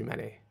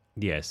many.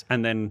 Yes,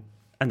 and then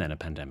a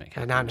pandemic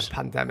happens. And a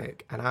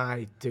pandemic, and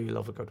I do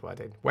love a good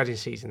wedding. Wedding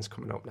season's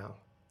coming up now.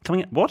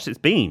 What? It's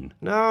been?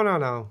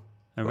 No.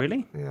 Oh,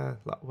 really? Yeah,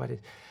 a lot of weddings.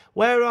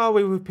 Where are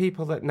we with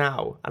people that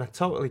now, and I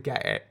totally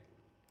get it,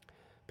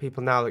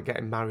 people now that are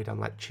getting married on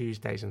like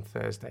Tuesdays and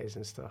Thursdays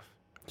and stuff.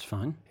 It's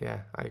fine.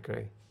 Yeah, I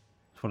agree.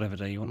 It's whatever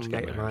day you want to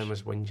get married. Mine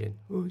was whinging.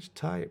 Oh, it's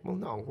tight. Well,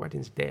 no,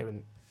 weddings there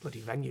and bloody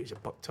venues are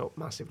booked up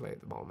massively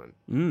at the moment.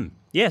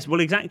 Yes,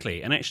 well,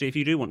 exactly. And actually, if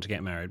you do want to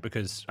get married,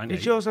 because I know...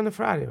 Is yours on a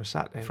Friday or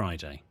Saturday?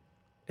 Friday.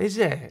 Is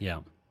it? Yeah.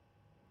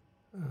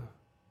 Oh.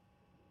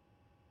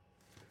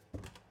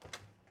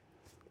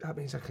 That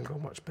means I can go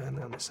and watch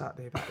Burnley on a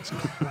Saturday. That is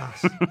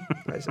class.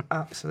 That is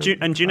absolutely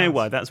And do you know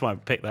why? That's why I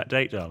picked that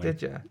date, darling.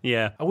 Did you?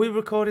 Yeah. Are we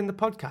recording the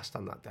podcast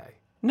on that day?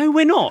 No,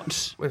 we're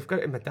not. We've got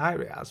it in my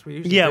diary as we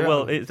usually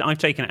do. I've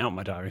taken it out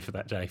my diary for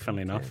that day,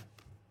 funnily enough.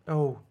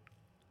 Oh.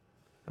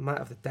 I might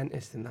have the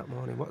dentist in that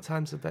morning. What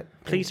time's the vet?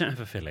 Please don't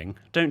have a filling.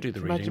 Don't do the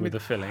reading with the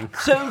filling.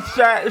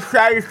 Ecclesiastes.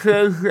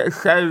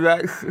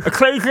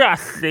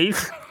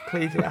 Ecclesiastes.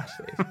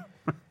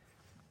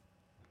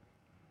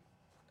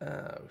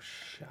 Oh,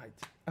 shite.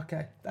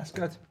 Okay, that's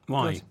good.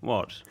 Why? Good.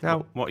 What?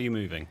 No. What are you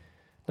moving?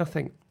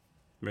 Nothing.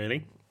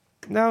 Really?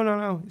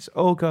 No. It's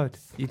all good.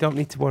 You don't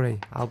need to worry.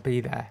 I'll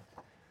be there.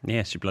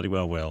 Yes, you bloody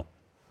well will.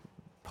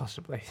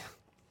 Possibly.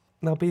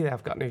 And I'll be there.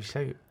 I've got a new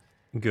suit.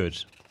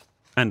 Good.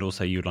 And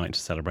also, you'd like to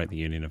celebrate the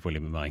union of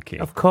William and Mikey.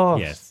 Of course.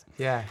 Yes.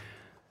 Yeah.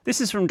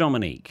 This is from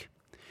Dominique.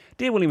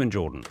 Dear William and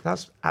Jordan.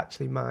 That's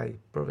actually my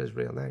brother's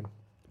real name.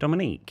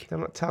 Dominique? Did I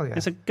not tell you?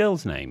 It's a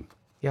girl's name.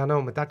 Yeah, I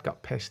know. My dad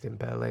got pissed in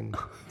Berlin,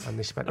 and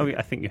they spent... Oh, yeah,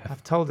 I think you have.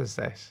 I've told us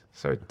this.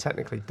 So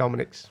technically,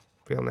 Dominic's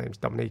real name's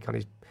Dominique. On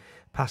his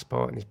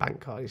passport and his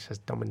bank card, it says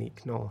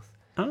Dominique North.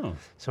 Oh.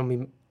 So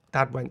my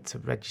dad went to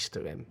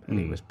register him, and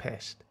he was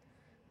pissed.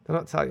 Did I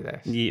not tell you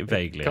this? Yeah,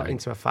 vaguely. He got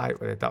into a fight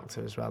with a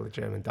doctor as well, a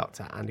German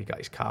doctor, and he got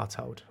his car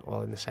towed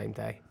all in the same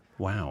day.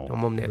 Wow. My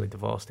mum nearly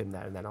divorced him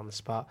there and then on the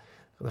spot.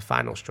 The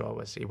final straw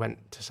was he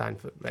went to sign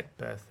for red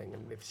birth thing,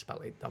 and they've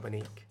spelled it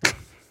Dominique.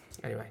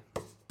 Anyway.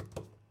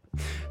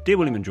 Dear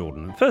William and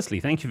Jordan, firstly,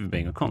 thank you for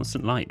being a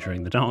constant light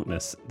during the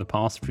darkness the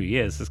past few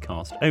years has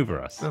cast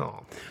over us.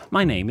 Oh.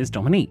 My name is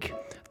Dominique.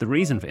 The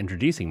reason for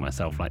introducing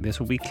myself like this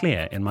will be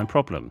clear in my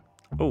problem.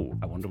 Oh,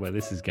 I wonder where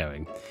this is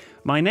going.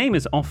 My name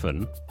is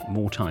often,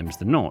 more times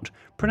than not,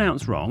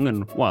 pronounced wrong,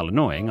 and while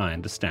annoying, I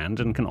understand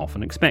and can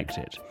often expect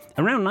it.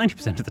 Around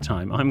 90% of the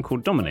time, I'm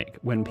called Dominic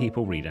when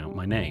people read out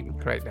my name.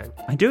 Great name.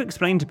 I do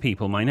explain to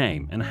people my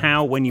name and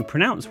how when you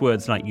pronounce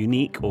words like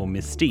unique or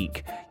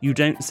mystique, you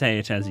don't say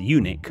it as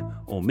unique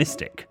or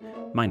mystic.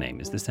 My name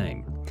is the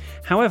same.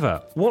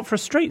 However, what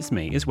frustrates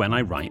me is when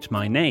I write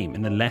my name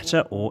in the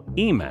letter or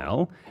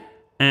email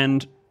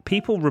and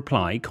people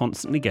reply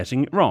constantly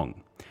getting it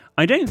wrong.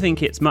 I don't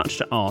think it's much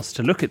to ask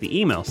to look at the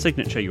email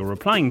signature you're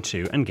replying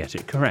to and get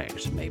it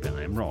correct. Maybe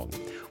I am wrong.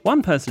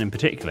 One person in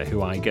particular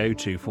who I go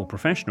to for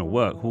professional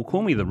work will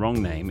call me the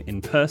wrong name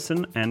in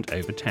person and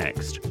over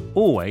text.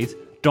 Always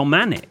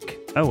Domanic.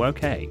 Oh,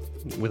 okay.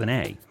 With an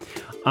A.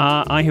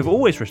 I have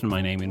always written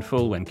my name in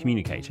full when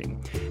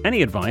communicating.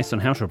 Any advice on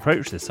how to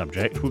approach this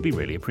subject would be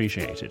really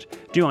appreciated.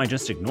 Do I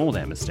just ignore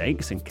their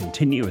mistakes and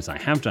continue as I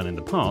have done in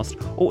the past,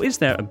 or is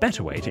there a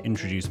better way to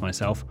introduce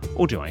myself,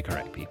 or do I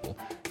correct people?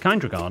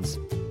 Kind regards,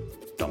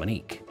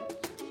 Dominique.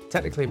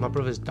 Technically, my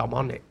brother's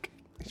Domonic.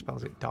 He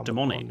spells it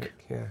Demonic.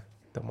 Yeah,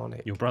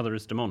 Domonic. Your brother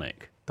is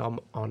demonic.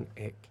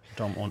 Domonic.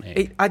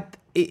 Domonic.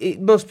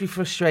 it must be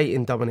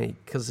frustrating, Dominique,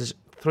 because there's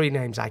 3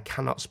 names I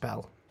cannot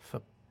spell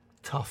for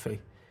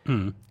toffee.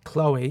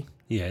 Chloe,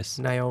 Yes.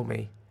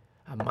 Naomi,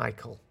 and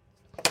Michael.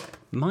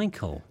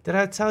 Michael. Did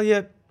I tell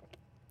you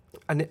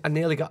I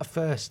nearly got a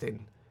first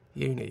in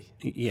uni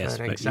Yes,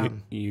 for an but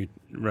exam? you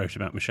wrote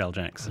about Michelle I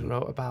Jackson.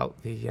 wrote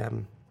about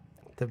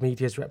the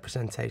media's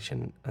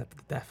representation of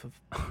the death of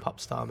pop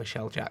star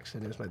Michelle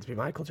Jackson. It was meant to be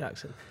Michael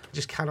Jackson. I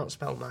just cannot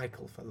spell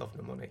Michael for love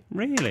nor money.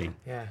 Really?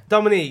 Yeah.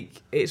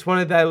 Dominique, it's one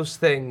of those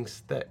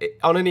things that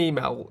on an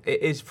email,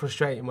 it is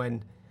frustrating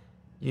when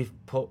you've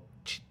put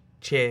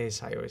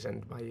cheers. I always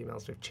end my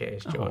emails with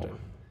cheers, Jordan. Oh,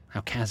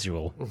 how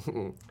casual.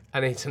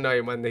 And it's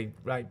annoying when they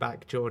write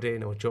back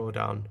Jordan or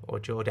Jordan or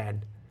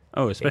Jordan.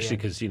 Oh, especially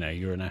because,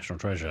 you're a national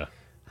treasure.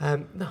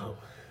 No.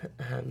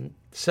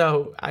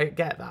 So I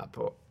get that,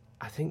 but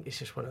I think it's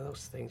just one of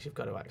those things you've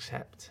got to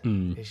accept.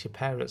 It's your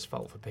parents'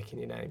 fault for picking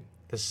your name.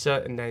 There's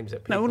certain names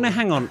that people... No,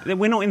 hang on.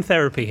 We're not in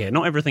therapy here.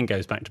 Not everything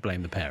goes back to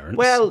blame the parents.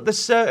 Well,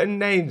 there's certain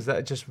names that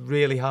are just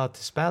really hard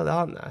to spell,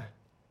 aren't there?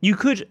 You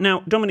could...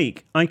 Now,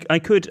 Dominique, I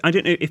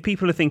don't know if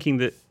people are thinking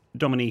that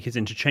Dominique is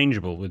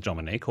interchangeable with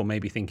Dominic, or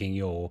maybe thinking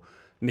you're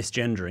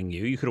misgendering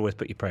you could always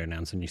put your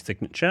pronouns in your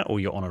signature, or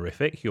your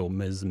honorific, your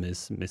Ms.,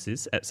 Miss,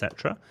 Mrs.,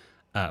 etc.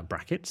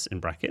 Brackets,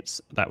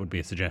 that would be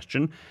a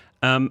suggestion.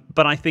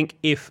 But I think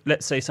if,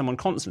 let's say, someone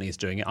constantly is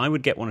doing it, I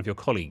would get one of your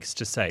colleagues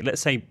to say, let's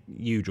say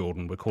you,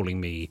 Jordan, were calling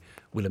me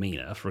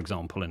Wilhelmina, for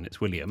example, and it's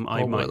William.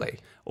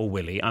 Or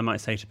Willie. I might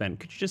say to Ben,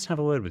 could you just have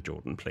a word with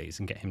Jordan, please,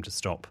 and get him to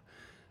stop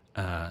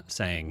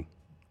saying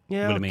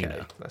Wilhelmina.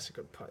 Okay. That's a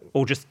good point.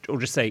 Or just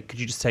say, could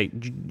you just say,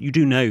 you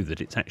do know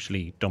that it's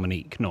actually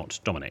Dominique, not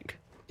Dominic.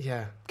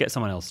 Yeah. Get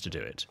someone else to do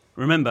it.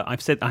 Remember, I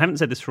haven't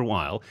said this for a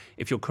while.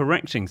 If you're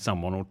correcting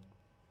someone or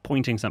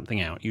pointing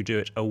something out, you do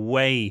it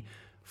away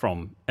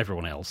from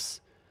everyone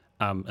else,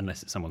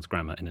 unless it's someone's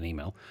grammar in an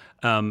email,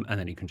 and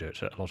then you can do it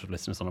to a lot of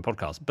listeners on a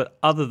podcast. But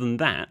other than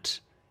that,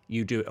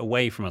 you do it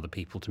away from other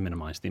people to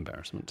minimise the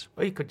embarrassment.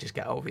 Or you could just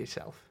get over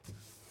yourself.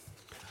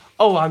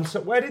 Oh,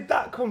 where did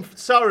that come from?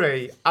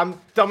 Sorry,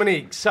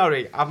 Dominique,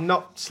 sorry. I'm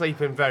not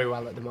sleeping very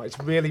well at the moment.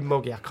 It's really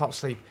muggy. I can't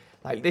sleep.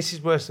 Like, this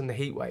is worse than the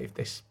heat wave,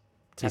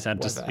 He's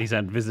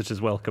had visitors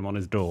welcome on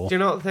his door. Do you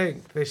not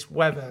think this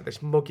weather, this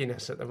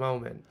mugginess at the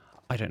moment?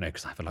 I don't know,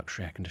 because I have a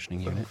luxury air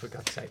conditioning unit. For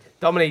God's sake.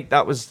 Dominique,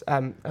 that was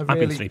I've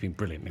been sleeping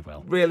brilliantly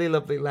well. Really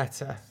lovely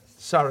letter.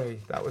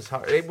 Sorry, that was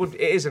hard. It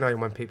is annoying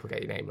when people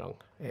get your name wrong.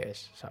 It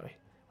is, sorry.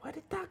 Where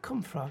did that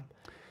come from?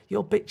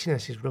 Your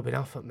bitchiness is rubbing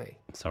off at me.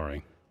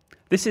 Sorry.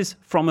 This is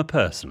from a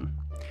person.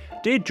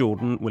 Dear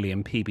Jordan,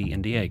 William, PB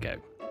and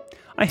Diego.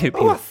 I hope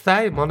you... I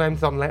say, my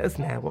name's on letters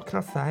now. What can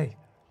I say?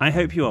 I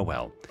hope you are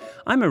well.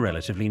 I'm a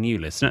relatively new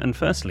listener and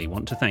firstly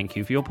want to thank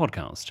you for your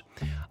podcast.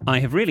 I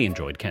have really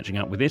enjoyed catching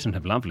up with it and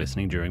have loved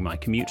listening during my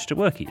commute to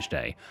work each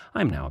day.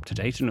 I'm now up to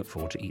date and look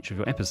forward to each of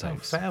your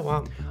episodes. Oh, fair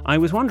one. I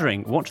was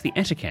wondering what the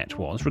etiquette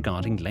was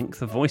regarding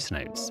length of voice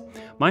notes.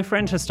 My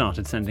friend has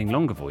started sending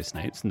longer voice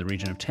notes in the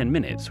region of 10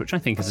 minutes, which I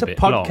think is a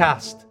bit long. It's a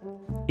podcast.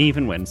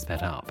 Even when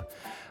sped up.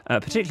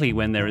 Particularly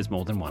when there is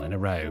more than one in a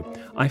row.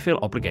 I feel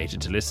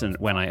obligated to listen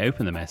when I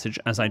open the message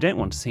as I don't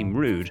want to seem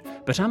rude,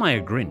 but am I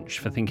a Grinch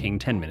for thinking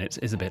 10 minutes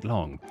is a bit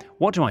long?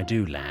 What do I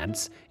do,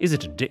 lads? Is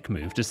it a dick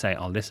move to say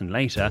I'll listen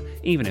later,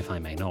 even if I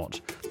may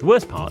not? The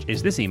worst part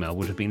is this email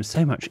would have been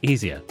so much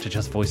easier to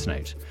just voice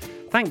note.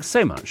 Thanks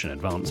so much in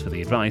advance for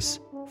the advice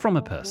from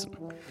a person.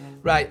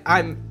 Right,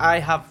 I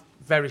have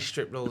very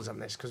strict rules on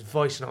this because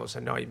voice notes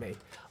annoy me.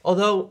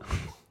 Although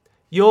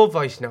your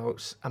voice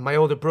notes and my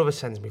older brother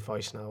sends me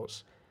voice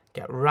notes,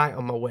 get right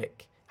on my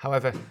wick.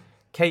 However,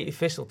 Katie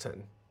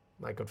Thistleton,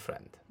 my good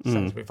friend,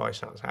 sends me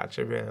voice notes. I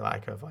actually really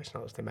like her voice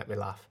notes. They make me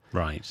laugh.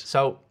 Right.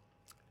 So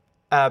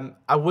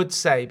I would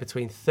say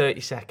between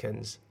 30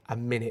 seconds, a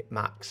minute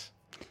max.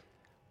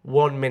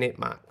 1 minute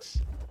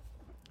max.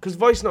 Because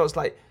voice notes,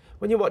 like,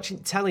 when you're watching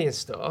telly and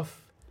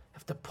stuff, you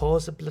have to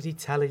pause the bloody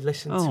telly,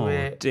 listen to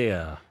it. Oh,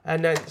 dear.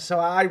 And then, so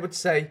I would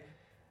say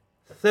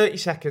 30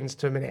 seconds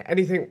to a minute.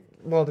 Anything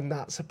more than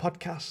that's a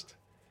podcast.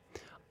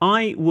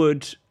 I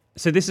would...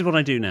 So this is what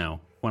I do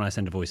now when I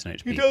send a voice note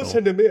to people. You don't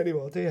send them me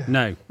anymore, do you?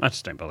 No, I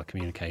just don't bother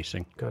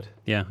communicating. Good.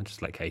 Yeah, I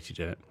just let Katie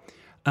do it.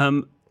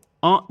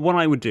 What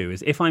I would do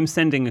is if I'm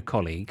sending a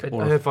colleague...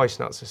 Her voice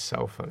notes are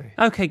so funny.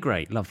 Okay,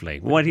 great,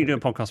 lovely. Why don't you do a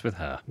podcast with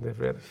her? They're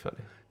really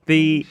funny.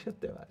 You should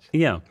do, actually.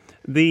 Yeah.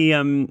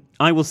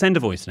 I will send a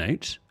voice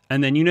note,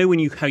 and then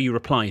how you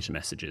reply to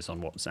messages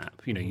on WhatsApp.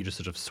 You just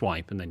sort of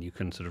swipe, and then you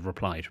can sort of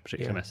reply to a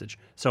particular message.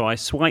 So I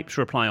swipe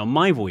to reply on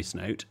my voice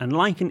note, and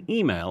like an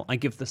email, I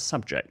give the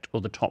subject or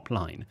the top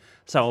line.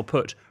 So I'll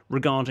put,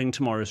 regarding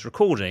tomorrow's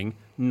recording,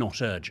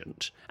 not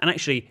urgent. And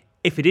actually,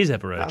 if it is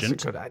ever urgent,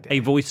 that's a good idea. A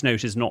voice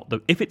note is not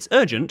if it's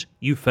urgent,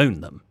 you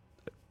phone them.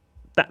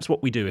 That's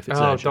what we do if it's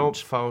urgent. Oh, don't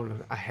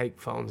phone. I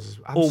hate phones.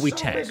 Or we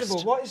text.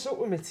 Miserable. What is up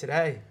with me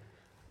today?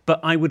 But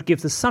I would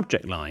give the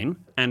subject line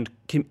and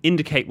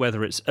indicate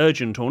whether it's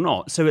urgent or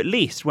not. So at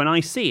least when I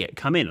see it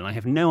come in and I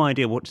have no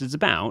idea what it's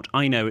about,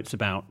 I know it's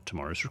about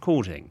tomorrow's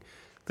recording,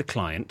 the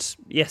client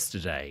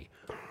yesterday,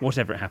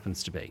 whatever it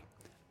happens to be.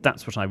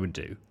 That's what I would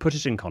do. Put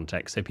it in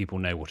context so people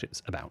know what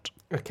it's about.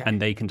 Okay.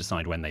 And they can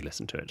decide when they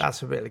listen to it.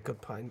 That's a really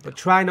good point. But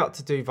try not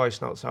to do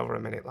voice notes over a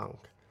minute long.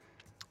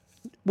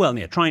 Well,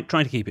 yeah, try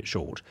to keep it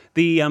short.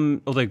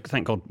 Although,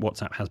 thank God,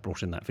 WhatsApp has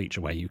brought in that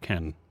feature where you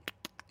can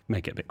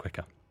make it a bit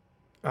quicker.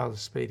 Oh, the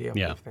speedy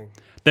up thing.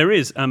 There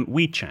is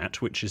WeChat,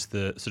 which is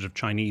the sort of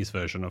Chinese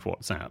version of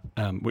WhatsApp,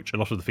 which a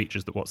lot of the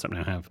features that WhatsApp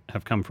now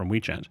have come from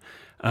WeChat.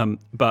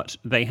 But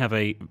they have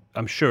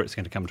I'm sure it's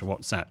going to come to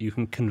WhatsApp. You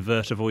can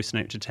convert a voice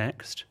note to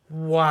text.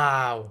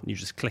 Wow. You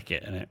just click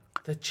it and it...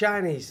 The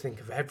Chinese think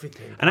of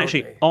everything. And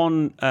actually, they?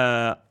 on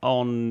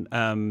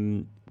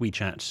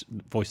WeChat,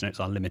 voice notes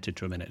are limited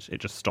to a minute. It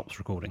just stops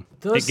recording.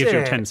 Does it gives you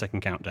a it?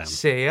 10-second countdown.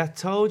 See, I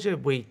told you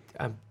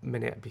a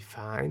minute would be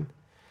fine.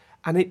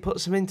 And it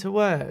puts them into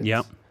words.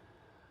 Yeah.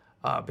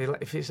 Oh, it'd be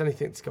like, if it's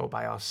anything to go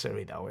by our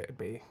Siri, though, it'd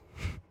be...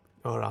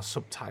 Or our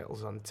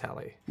subtitles on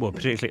telly. Well,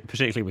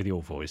 particularly with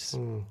your voice.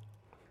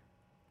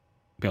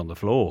 Be on the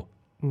floor.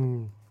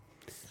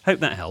 Hope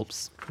that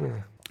helps.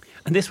 Yeah.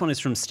 And this one is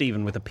from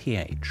Stephen with a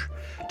PH.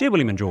 Dear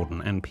William and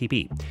Jordan and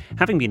PB,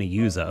 having been a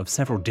user of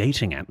several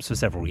dating apps for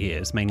several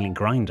years, mainly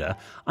Grindr,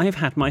 I have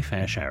had my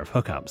fair share of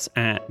hookups,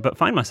 but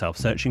find myself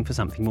searching for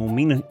something more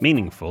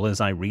meaningful as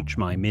I reach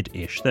my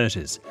mid-ish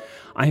 30s.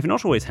 I have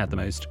not always had the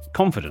most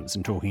confidence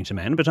in talking to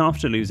men, but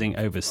after losing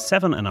over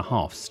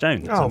 7.5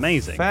 stone, it's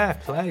amazing. Fair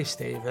play,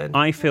 Stephen.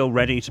 I feel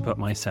ready to put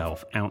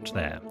myself out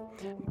there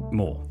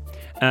more.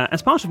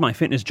 As part of my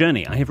fitness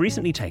journey, I have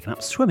recently taken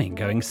up swimming,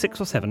 going 6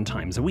 or 7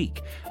 times a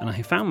week, and I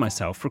have found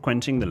myself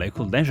frequenting the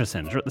local leisure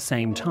centre at the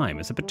same time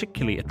as a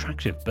particularly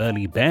attractive,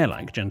 burly,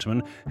 bear-like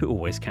gentleman who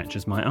always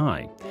catches my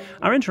eye.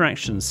 Our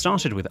interactions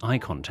started with eye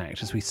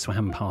contact as we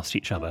swam past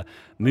each other,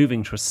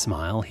 moving to a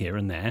smile here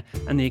and there,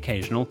 and the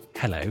occasional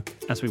hello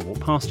as we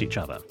walk past each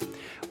other.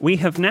 We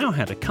have now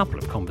had a couple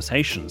of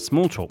conversations,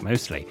 small talk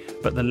mostly,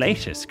 but the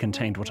latest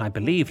contained what I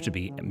believe to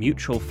be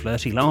mutual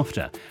flirty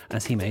laughter,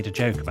 as he made a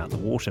joke about the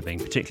water being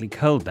particularly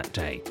cold that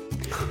day.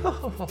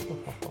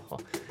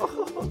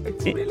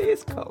 It really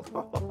is cold.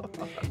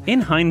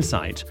 In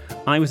hindsight,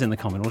 I was in the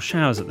Commonwealth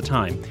showers at the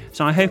time,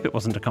 so I hope it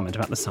wasn't a comment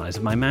about the size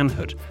of my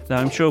manhood, though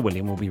I'm sure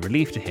William will be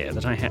relieved to hear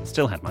that I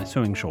still had my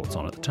swimming shorts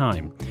on at the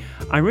time.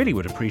 I really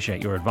would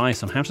appreciate your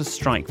advice on how to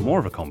strike more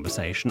of a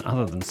conversation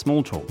other than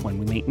small talk when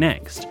we meet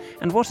next,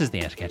 and what is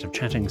the etiquette of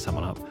chatting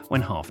someone up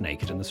when half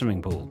naked in the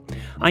swimming pool.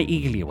 I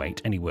eagerly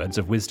await any words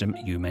of wisdom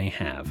you may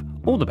have.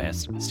 All the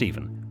best,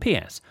 Stephen.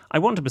 P.S. I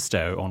want to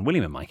bestow on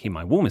William and Mikey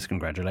my warmest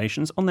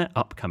congratulations on their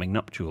upcoming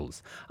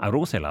nuptials. I would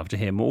also love to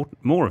hear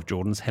more of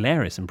Jordan's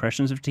hilarious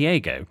impressions of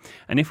Diego,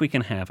 and if we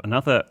can have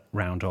another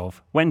round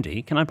of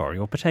Wendy, can I borrow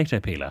your potato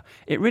peeler?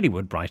 It really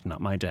would brighten up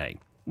my day.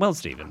 Well,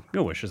 Stephen,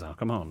 your wish is our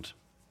command.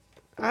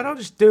 I don't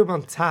just do them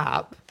on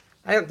tap.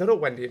 I haven't done a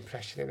Wendy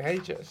impression in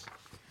ages.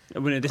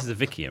 Well, no, this is a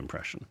Vicky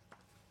impression.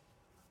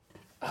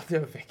 I'll do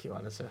a Vicky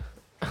one as a...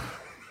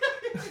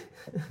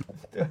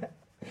 Do it.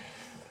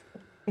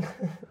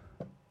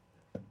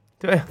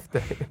 Do I have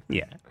to?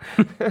 Yeah.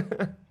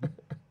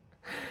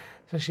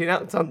 So she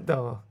knocked on the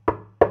door.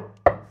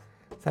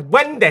 Said,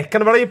 Wendy,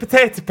 can I borrow your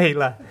potato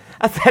peeler?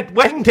 I said,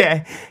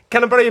 Wendy,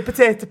 can I borrow your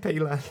potato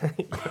peeler?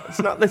 It's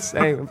not the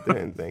same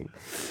thing.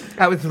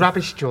 That was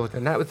rubbish,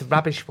 Jordan. That was the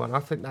rubbish one. I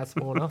think that's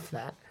worn off,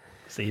 that.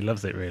 See, he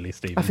loves it really,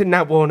 Stephen. I think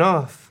that worn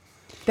off.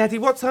 Daddy,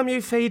 what time are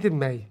you feeding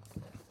me?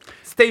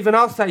 Stephen,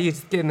 I'll say you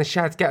get in the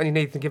shower to get on your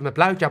knees and give him a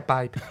blowjob,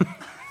 babe.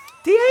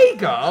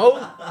 Diego!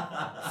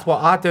 It's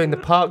what I do in the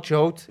park,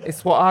 George.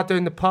 It's what I do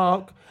in the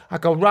park. I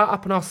go right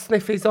up and I'll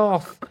sniff his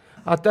arse.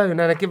 I do, and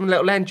then I give him a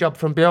little end job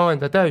from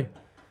behind. I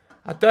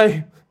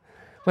do.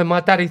 When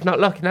my daddy's not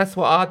looking, that's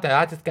what I do.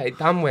 I just get it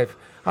done with.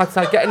 I'd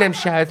say get in them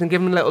showers and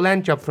give him a little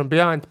end job from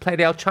behind to play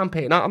the old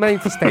trumpet. You know what I mean,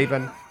 for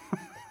Stephen?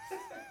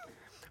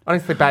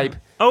 Honestly, babe.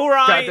 All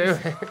right.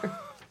 Gotta do it.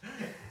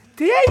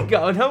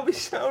 Diego, don't be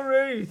so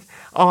rude.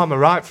 Oh, I'm a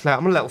right flat.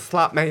 I'm a little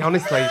slap, mate.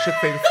 Honestly, you should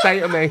see the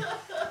state of me.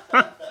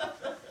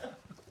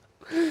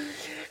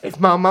 If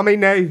my mummy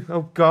knew.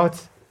 Oh, God.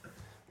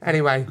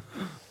 Anyway.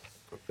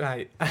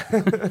 Right.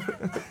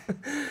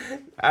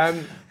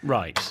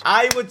 Right.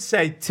 I would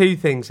say 2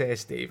 things here,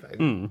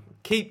 Stephen.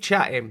 Keep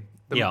chatting.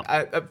 Yeah.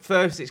 At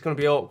first, it's going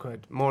to be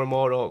awkward, more and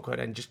more awkward,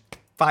 and just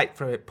fight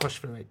through it, push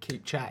through it,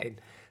 keep chatting.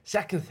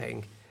 Second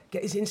thing,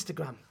 get his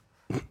Instagram.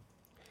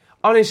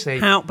 Honestly.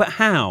 How? But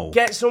how?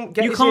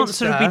 You can't his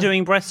sort of be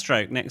doing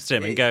breaststroke next to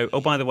him and go, oh,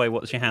 by the way,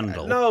 what's your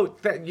handle? No,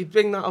 you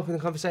bring that up in the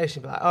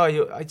conversation, but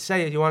like, I'd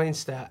say you on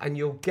Insta, and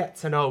you'll get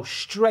to know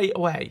straight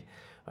away,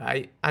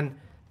 right? And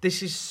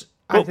this is,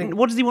 I think...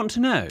 What does he want to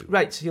know?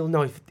 Right, so you'll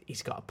know if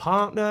he's got a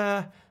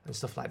partner and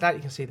stuff like that.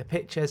 You can see the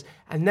pictures.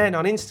 And then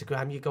on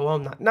Instagram, you go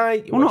on that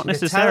night. Well, not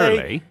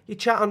necessarily. You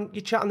chat on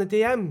the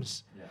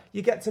DMs. Yeah.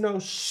 You get to know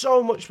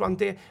so much on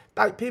DM.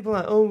 Like, people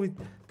are like, oh,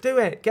 do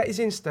it. Get his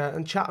Insta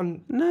and chat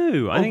on...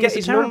 No, I think it's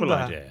a terrible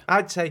idea.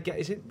 I'd say get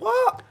his...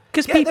 What?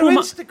 Because people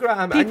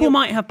Instagram. People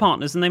might have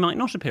partners and they might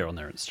not appear on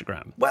their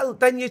Instagram. Well,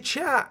 then you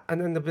chat,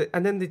 and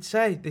then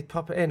they'd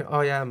pop it in.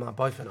 Oh, yeah, my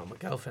boyfriend or my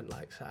girlfriend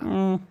likes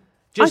that.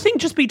 I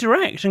think just be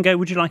direct and go,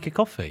 would you like a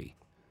coffee?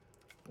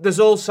 There's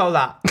also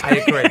that. I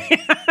agree.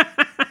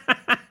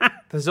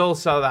 There's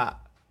also that.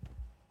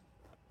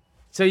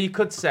 So you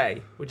could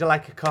say, would you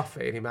like a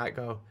coffee? And he might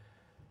go,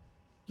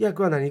 yeah,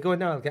 go on then. You go,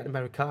 no, I'll get an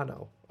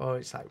Americano. Or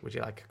it's like, would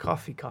you like a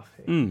coffee?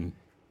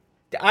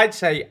 I'd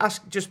say,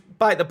 just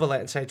bite the bullet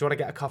and say, do you want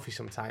to get a coffee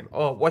sometime?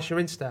 Or what's your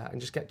Insta?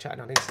 And just get chatting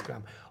on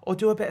Instagram. Or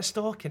do a bit of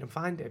stalking and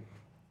find him.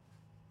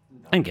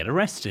 And get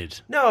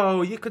arrested.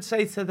 No, you could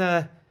say to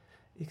the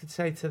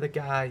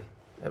guy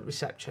at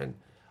reception,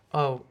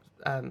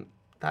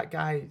 that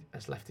guy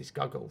has left his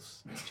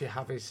goggles. Do you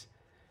have his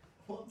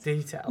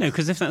details? No,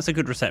 because if that's a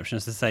good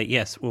receptionist to say,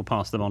 yes, we'll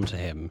pass them on to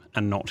him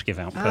and not give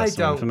out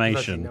personal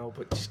information. No,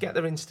 but just get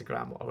their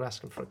Instagram or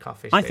ask them for a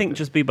coffee. I think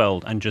just be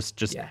bold and just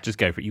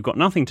go for it. You've got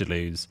nothing to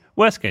lose.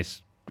 Worst he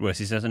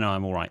says, no,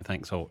 I'm all right,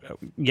 thanks. Or,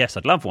 yes,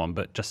 I'd love one,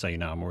 but just so you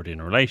know, I'm already in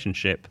a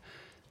relationship.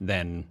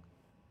 Then,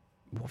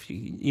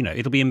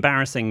 it'll be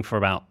embarrassing for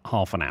about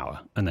half an hour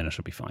and then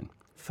it'll be fine.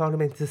 Phone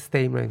him into the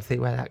steam room, see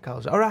where that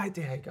goes. All right,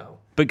 Diego.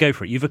 But go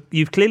for it.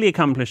 You've clearly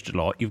accomplished a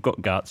lot. You've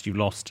got guts. You've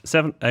lost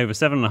over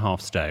 7.5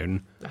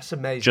 stone. That's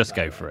amazing. Just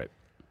go for it.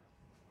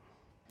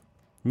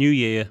 New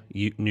year,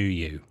 new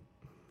you.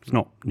 It's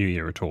not New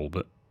Year at all,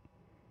 but...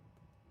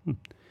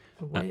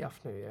 Way off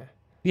New Year.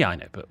 Yeah, I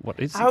know, but what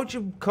is... How do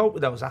you cope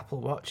with those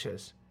Apple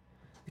Watches?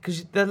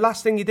 Because the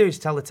last thing you do is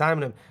tell the time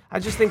on them. I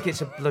just think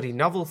it's a bloody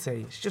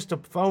novelty. It's just a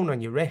phone on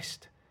your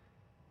wrist.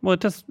 Well, it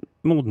does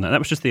more than that. That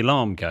was just the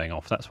alarm going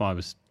off. That's why I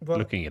was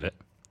looking at it.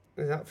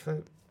 Is that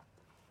for...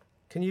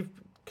 Can you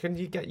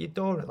get your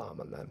door alarm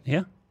on them?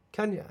 Yeah.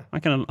 Can you? I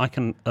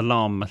can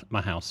alarm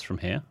my house from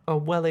here. Oh,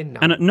 well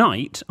enough. And at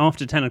night,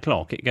 after 10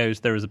 o'clock, it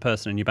goes, there is a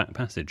person in your back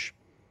passage.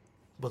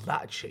 Well,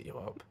 that'd shit you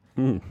up.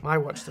 My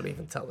watch doesn't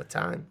even tell the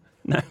time.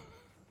 No.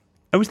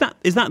 Oh, is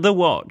that the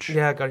watch?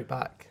 Yeah, I got it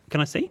back.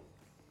 Can I see?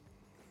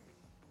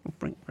 Oh,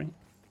 bring it.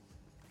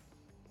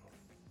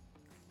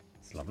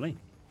 It's lovely.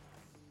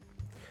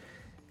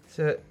 It's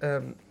a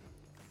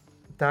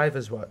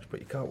diver's watch, but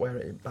you can't wear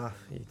it in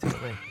Bath. You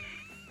tell me.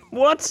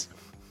 What?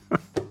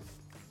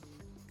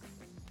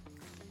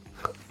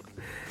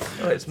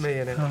 Oh, it's me,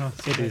 innit? Oh,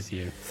 it is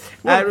you.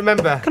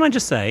 Remember... Can I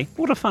just say,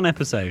 what a fun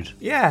episode.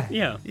 Yeah.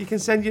 Yeah. You can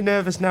send your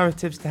nervous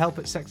narratives to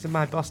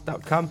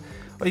help@sextedmyboss.com,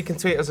 or you can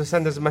tweet us or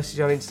send us a message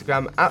on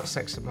Instagram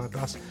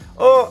 @sextedmyboss.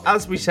 Or,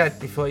 as we said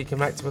before, you can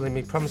write to William.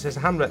 He promises a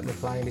handwritten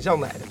reply in his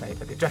own letter to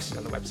paper. The address is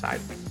on the website,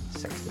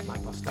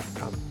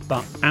 sextedmyboss.com.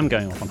 But I'm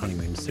going off on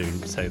honeymoon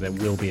soon, so there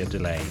will be a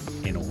delay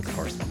in all the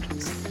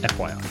correspondence.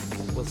 FYI.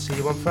 We'll see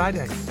you on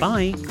Friday.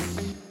 Bye.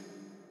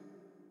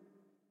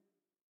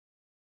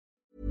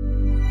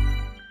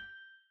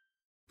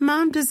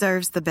 Mom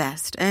deserves the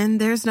best, and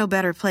there's no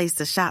better place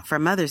to shop for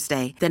Mother's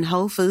Day than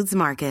Whole Foods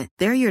Market.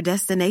 They're your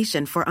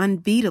destination for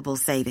unbeatable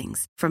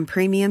savings, from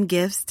premium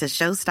gifts to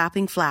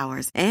show-stopping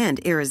flowers and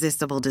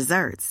irresistible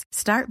desserts.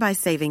 Start by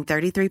saving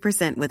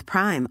 33% with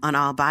Prime on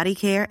all body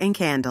care and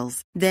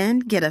candles. Then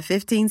get a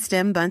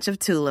 15-stem bunch of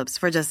tulips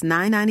for just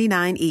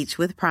 $9.99 each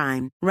with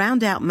Prime.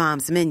 Round out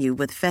Mom's menu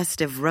with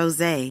festive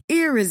rosé,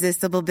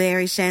 irresistible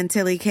berry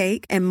chantilly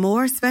cake, and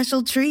more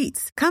special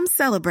treats. Come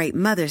celebrate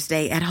Mother's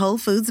Day at Whole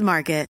Foods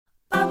Market.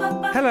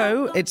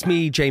 Hello, it's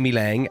me, Jamie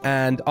Lang,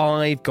 and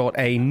I've got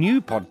a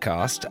new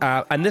podcast,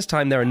 and this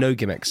time there are no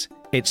gimmicks.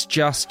 It's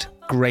just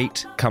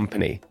great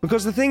company.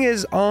 Because the thing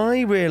is,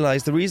 I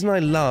realise the reason I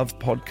love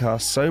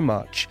podcasts so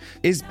much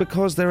is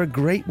because they're a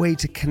great way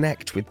to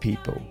connect with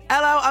people.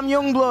 Hello, I'm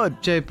Youngblood.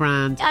 Joe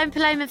Brand. I'm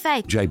Paloma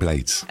Faye. Jay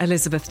Blades.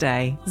 Elizabeth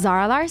Day.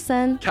 Zara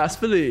Larson.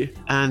 Casper Lee.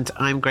 And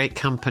I'm Great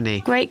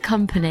Company. Great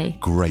company.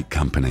 Great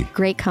company.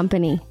 Great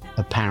company.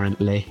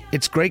 Apparently.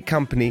 It's Great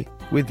Company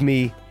with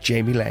me,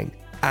 Jamie Lang.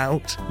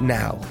 Out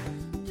now.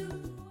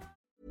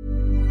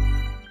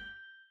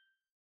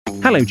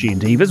 Hello,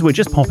 G&Divas. We're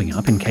just popping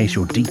up in case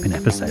you're deep in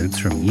episodes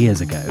from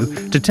years ago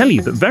to tell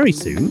you that very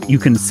soon you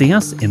can see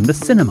us in the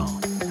cinema.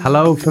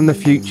 Hello from the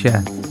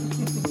future.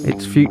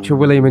 It's future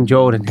William and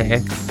Jordan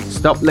here.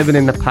 Stop living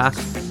in the past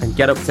and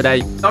get up to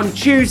date. On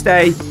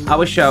Tuesday,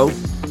 our show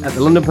at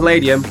the London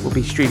Palladium will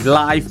be streamed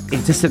live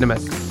into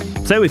cinemas.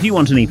 So if you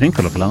want an evening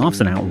full of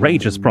laughs and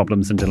outrageous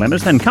problems and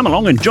dilemmas, then come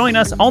along and join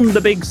us on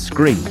the big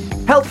screen.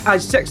 Help I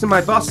Sexted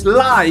My Boss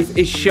Live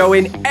is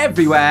showing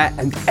everywhere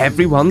and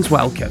everyone's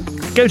welcome.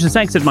 Go to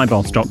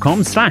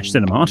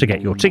sextedmyboss.com/cinema to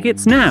get your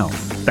tickets now.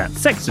 That's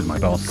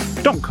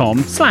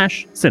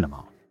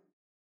sextedmyboss.com/cinema.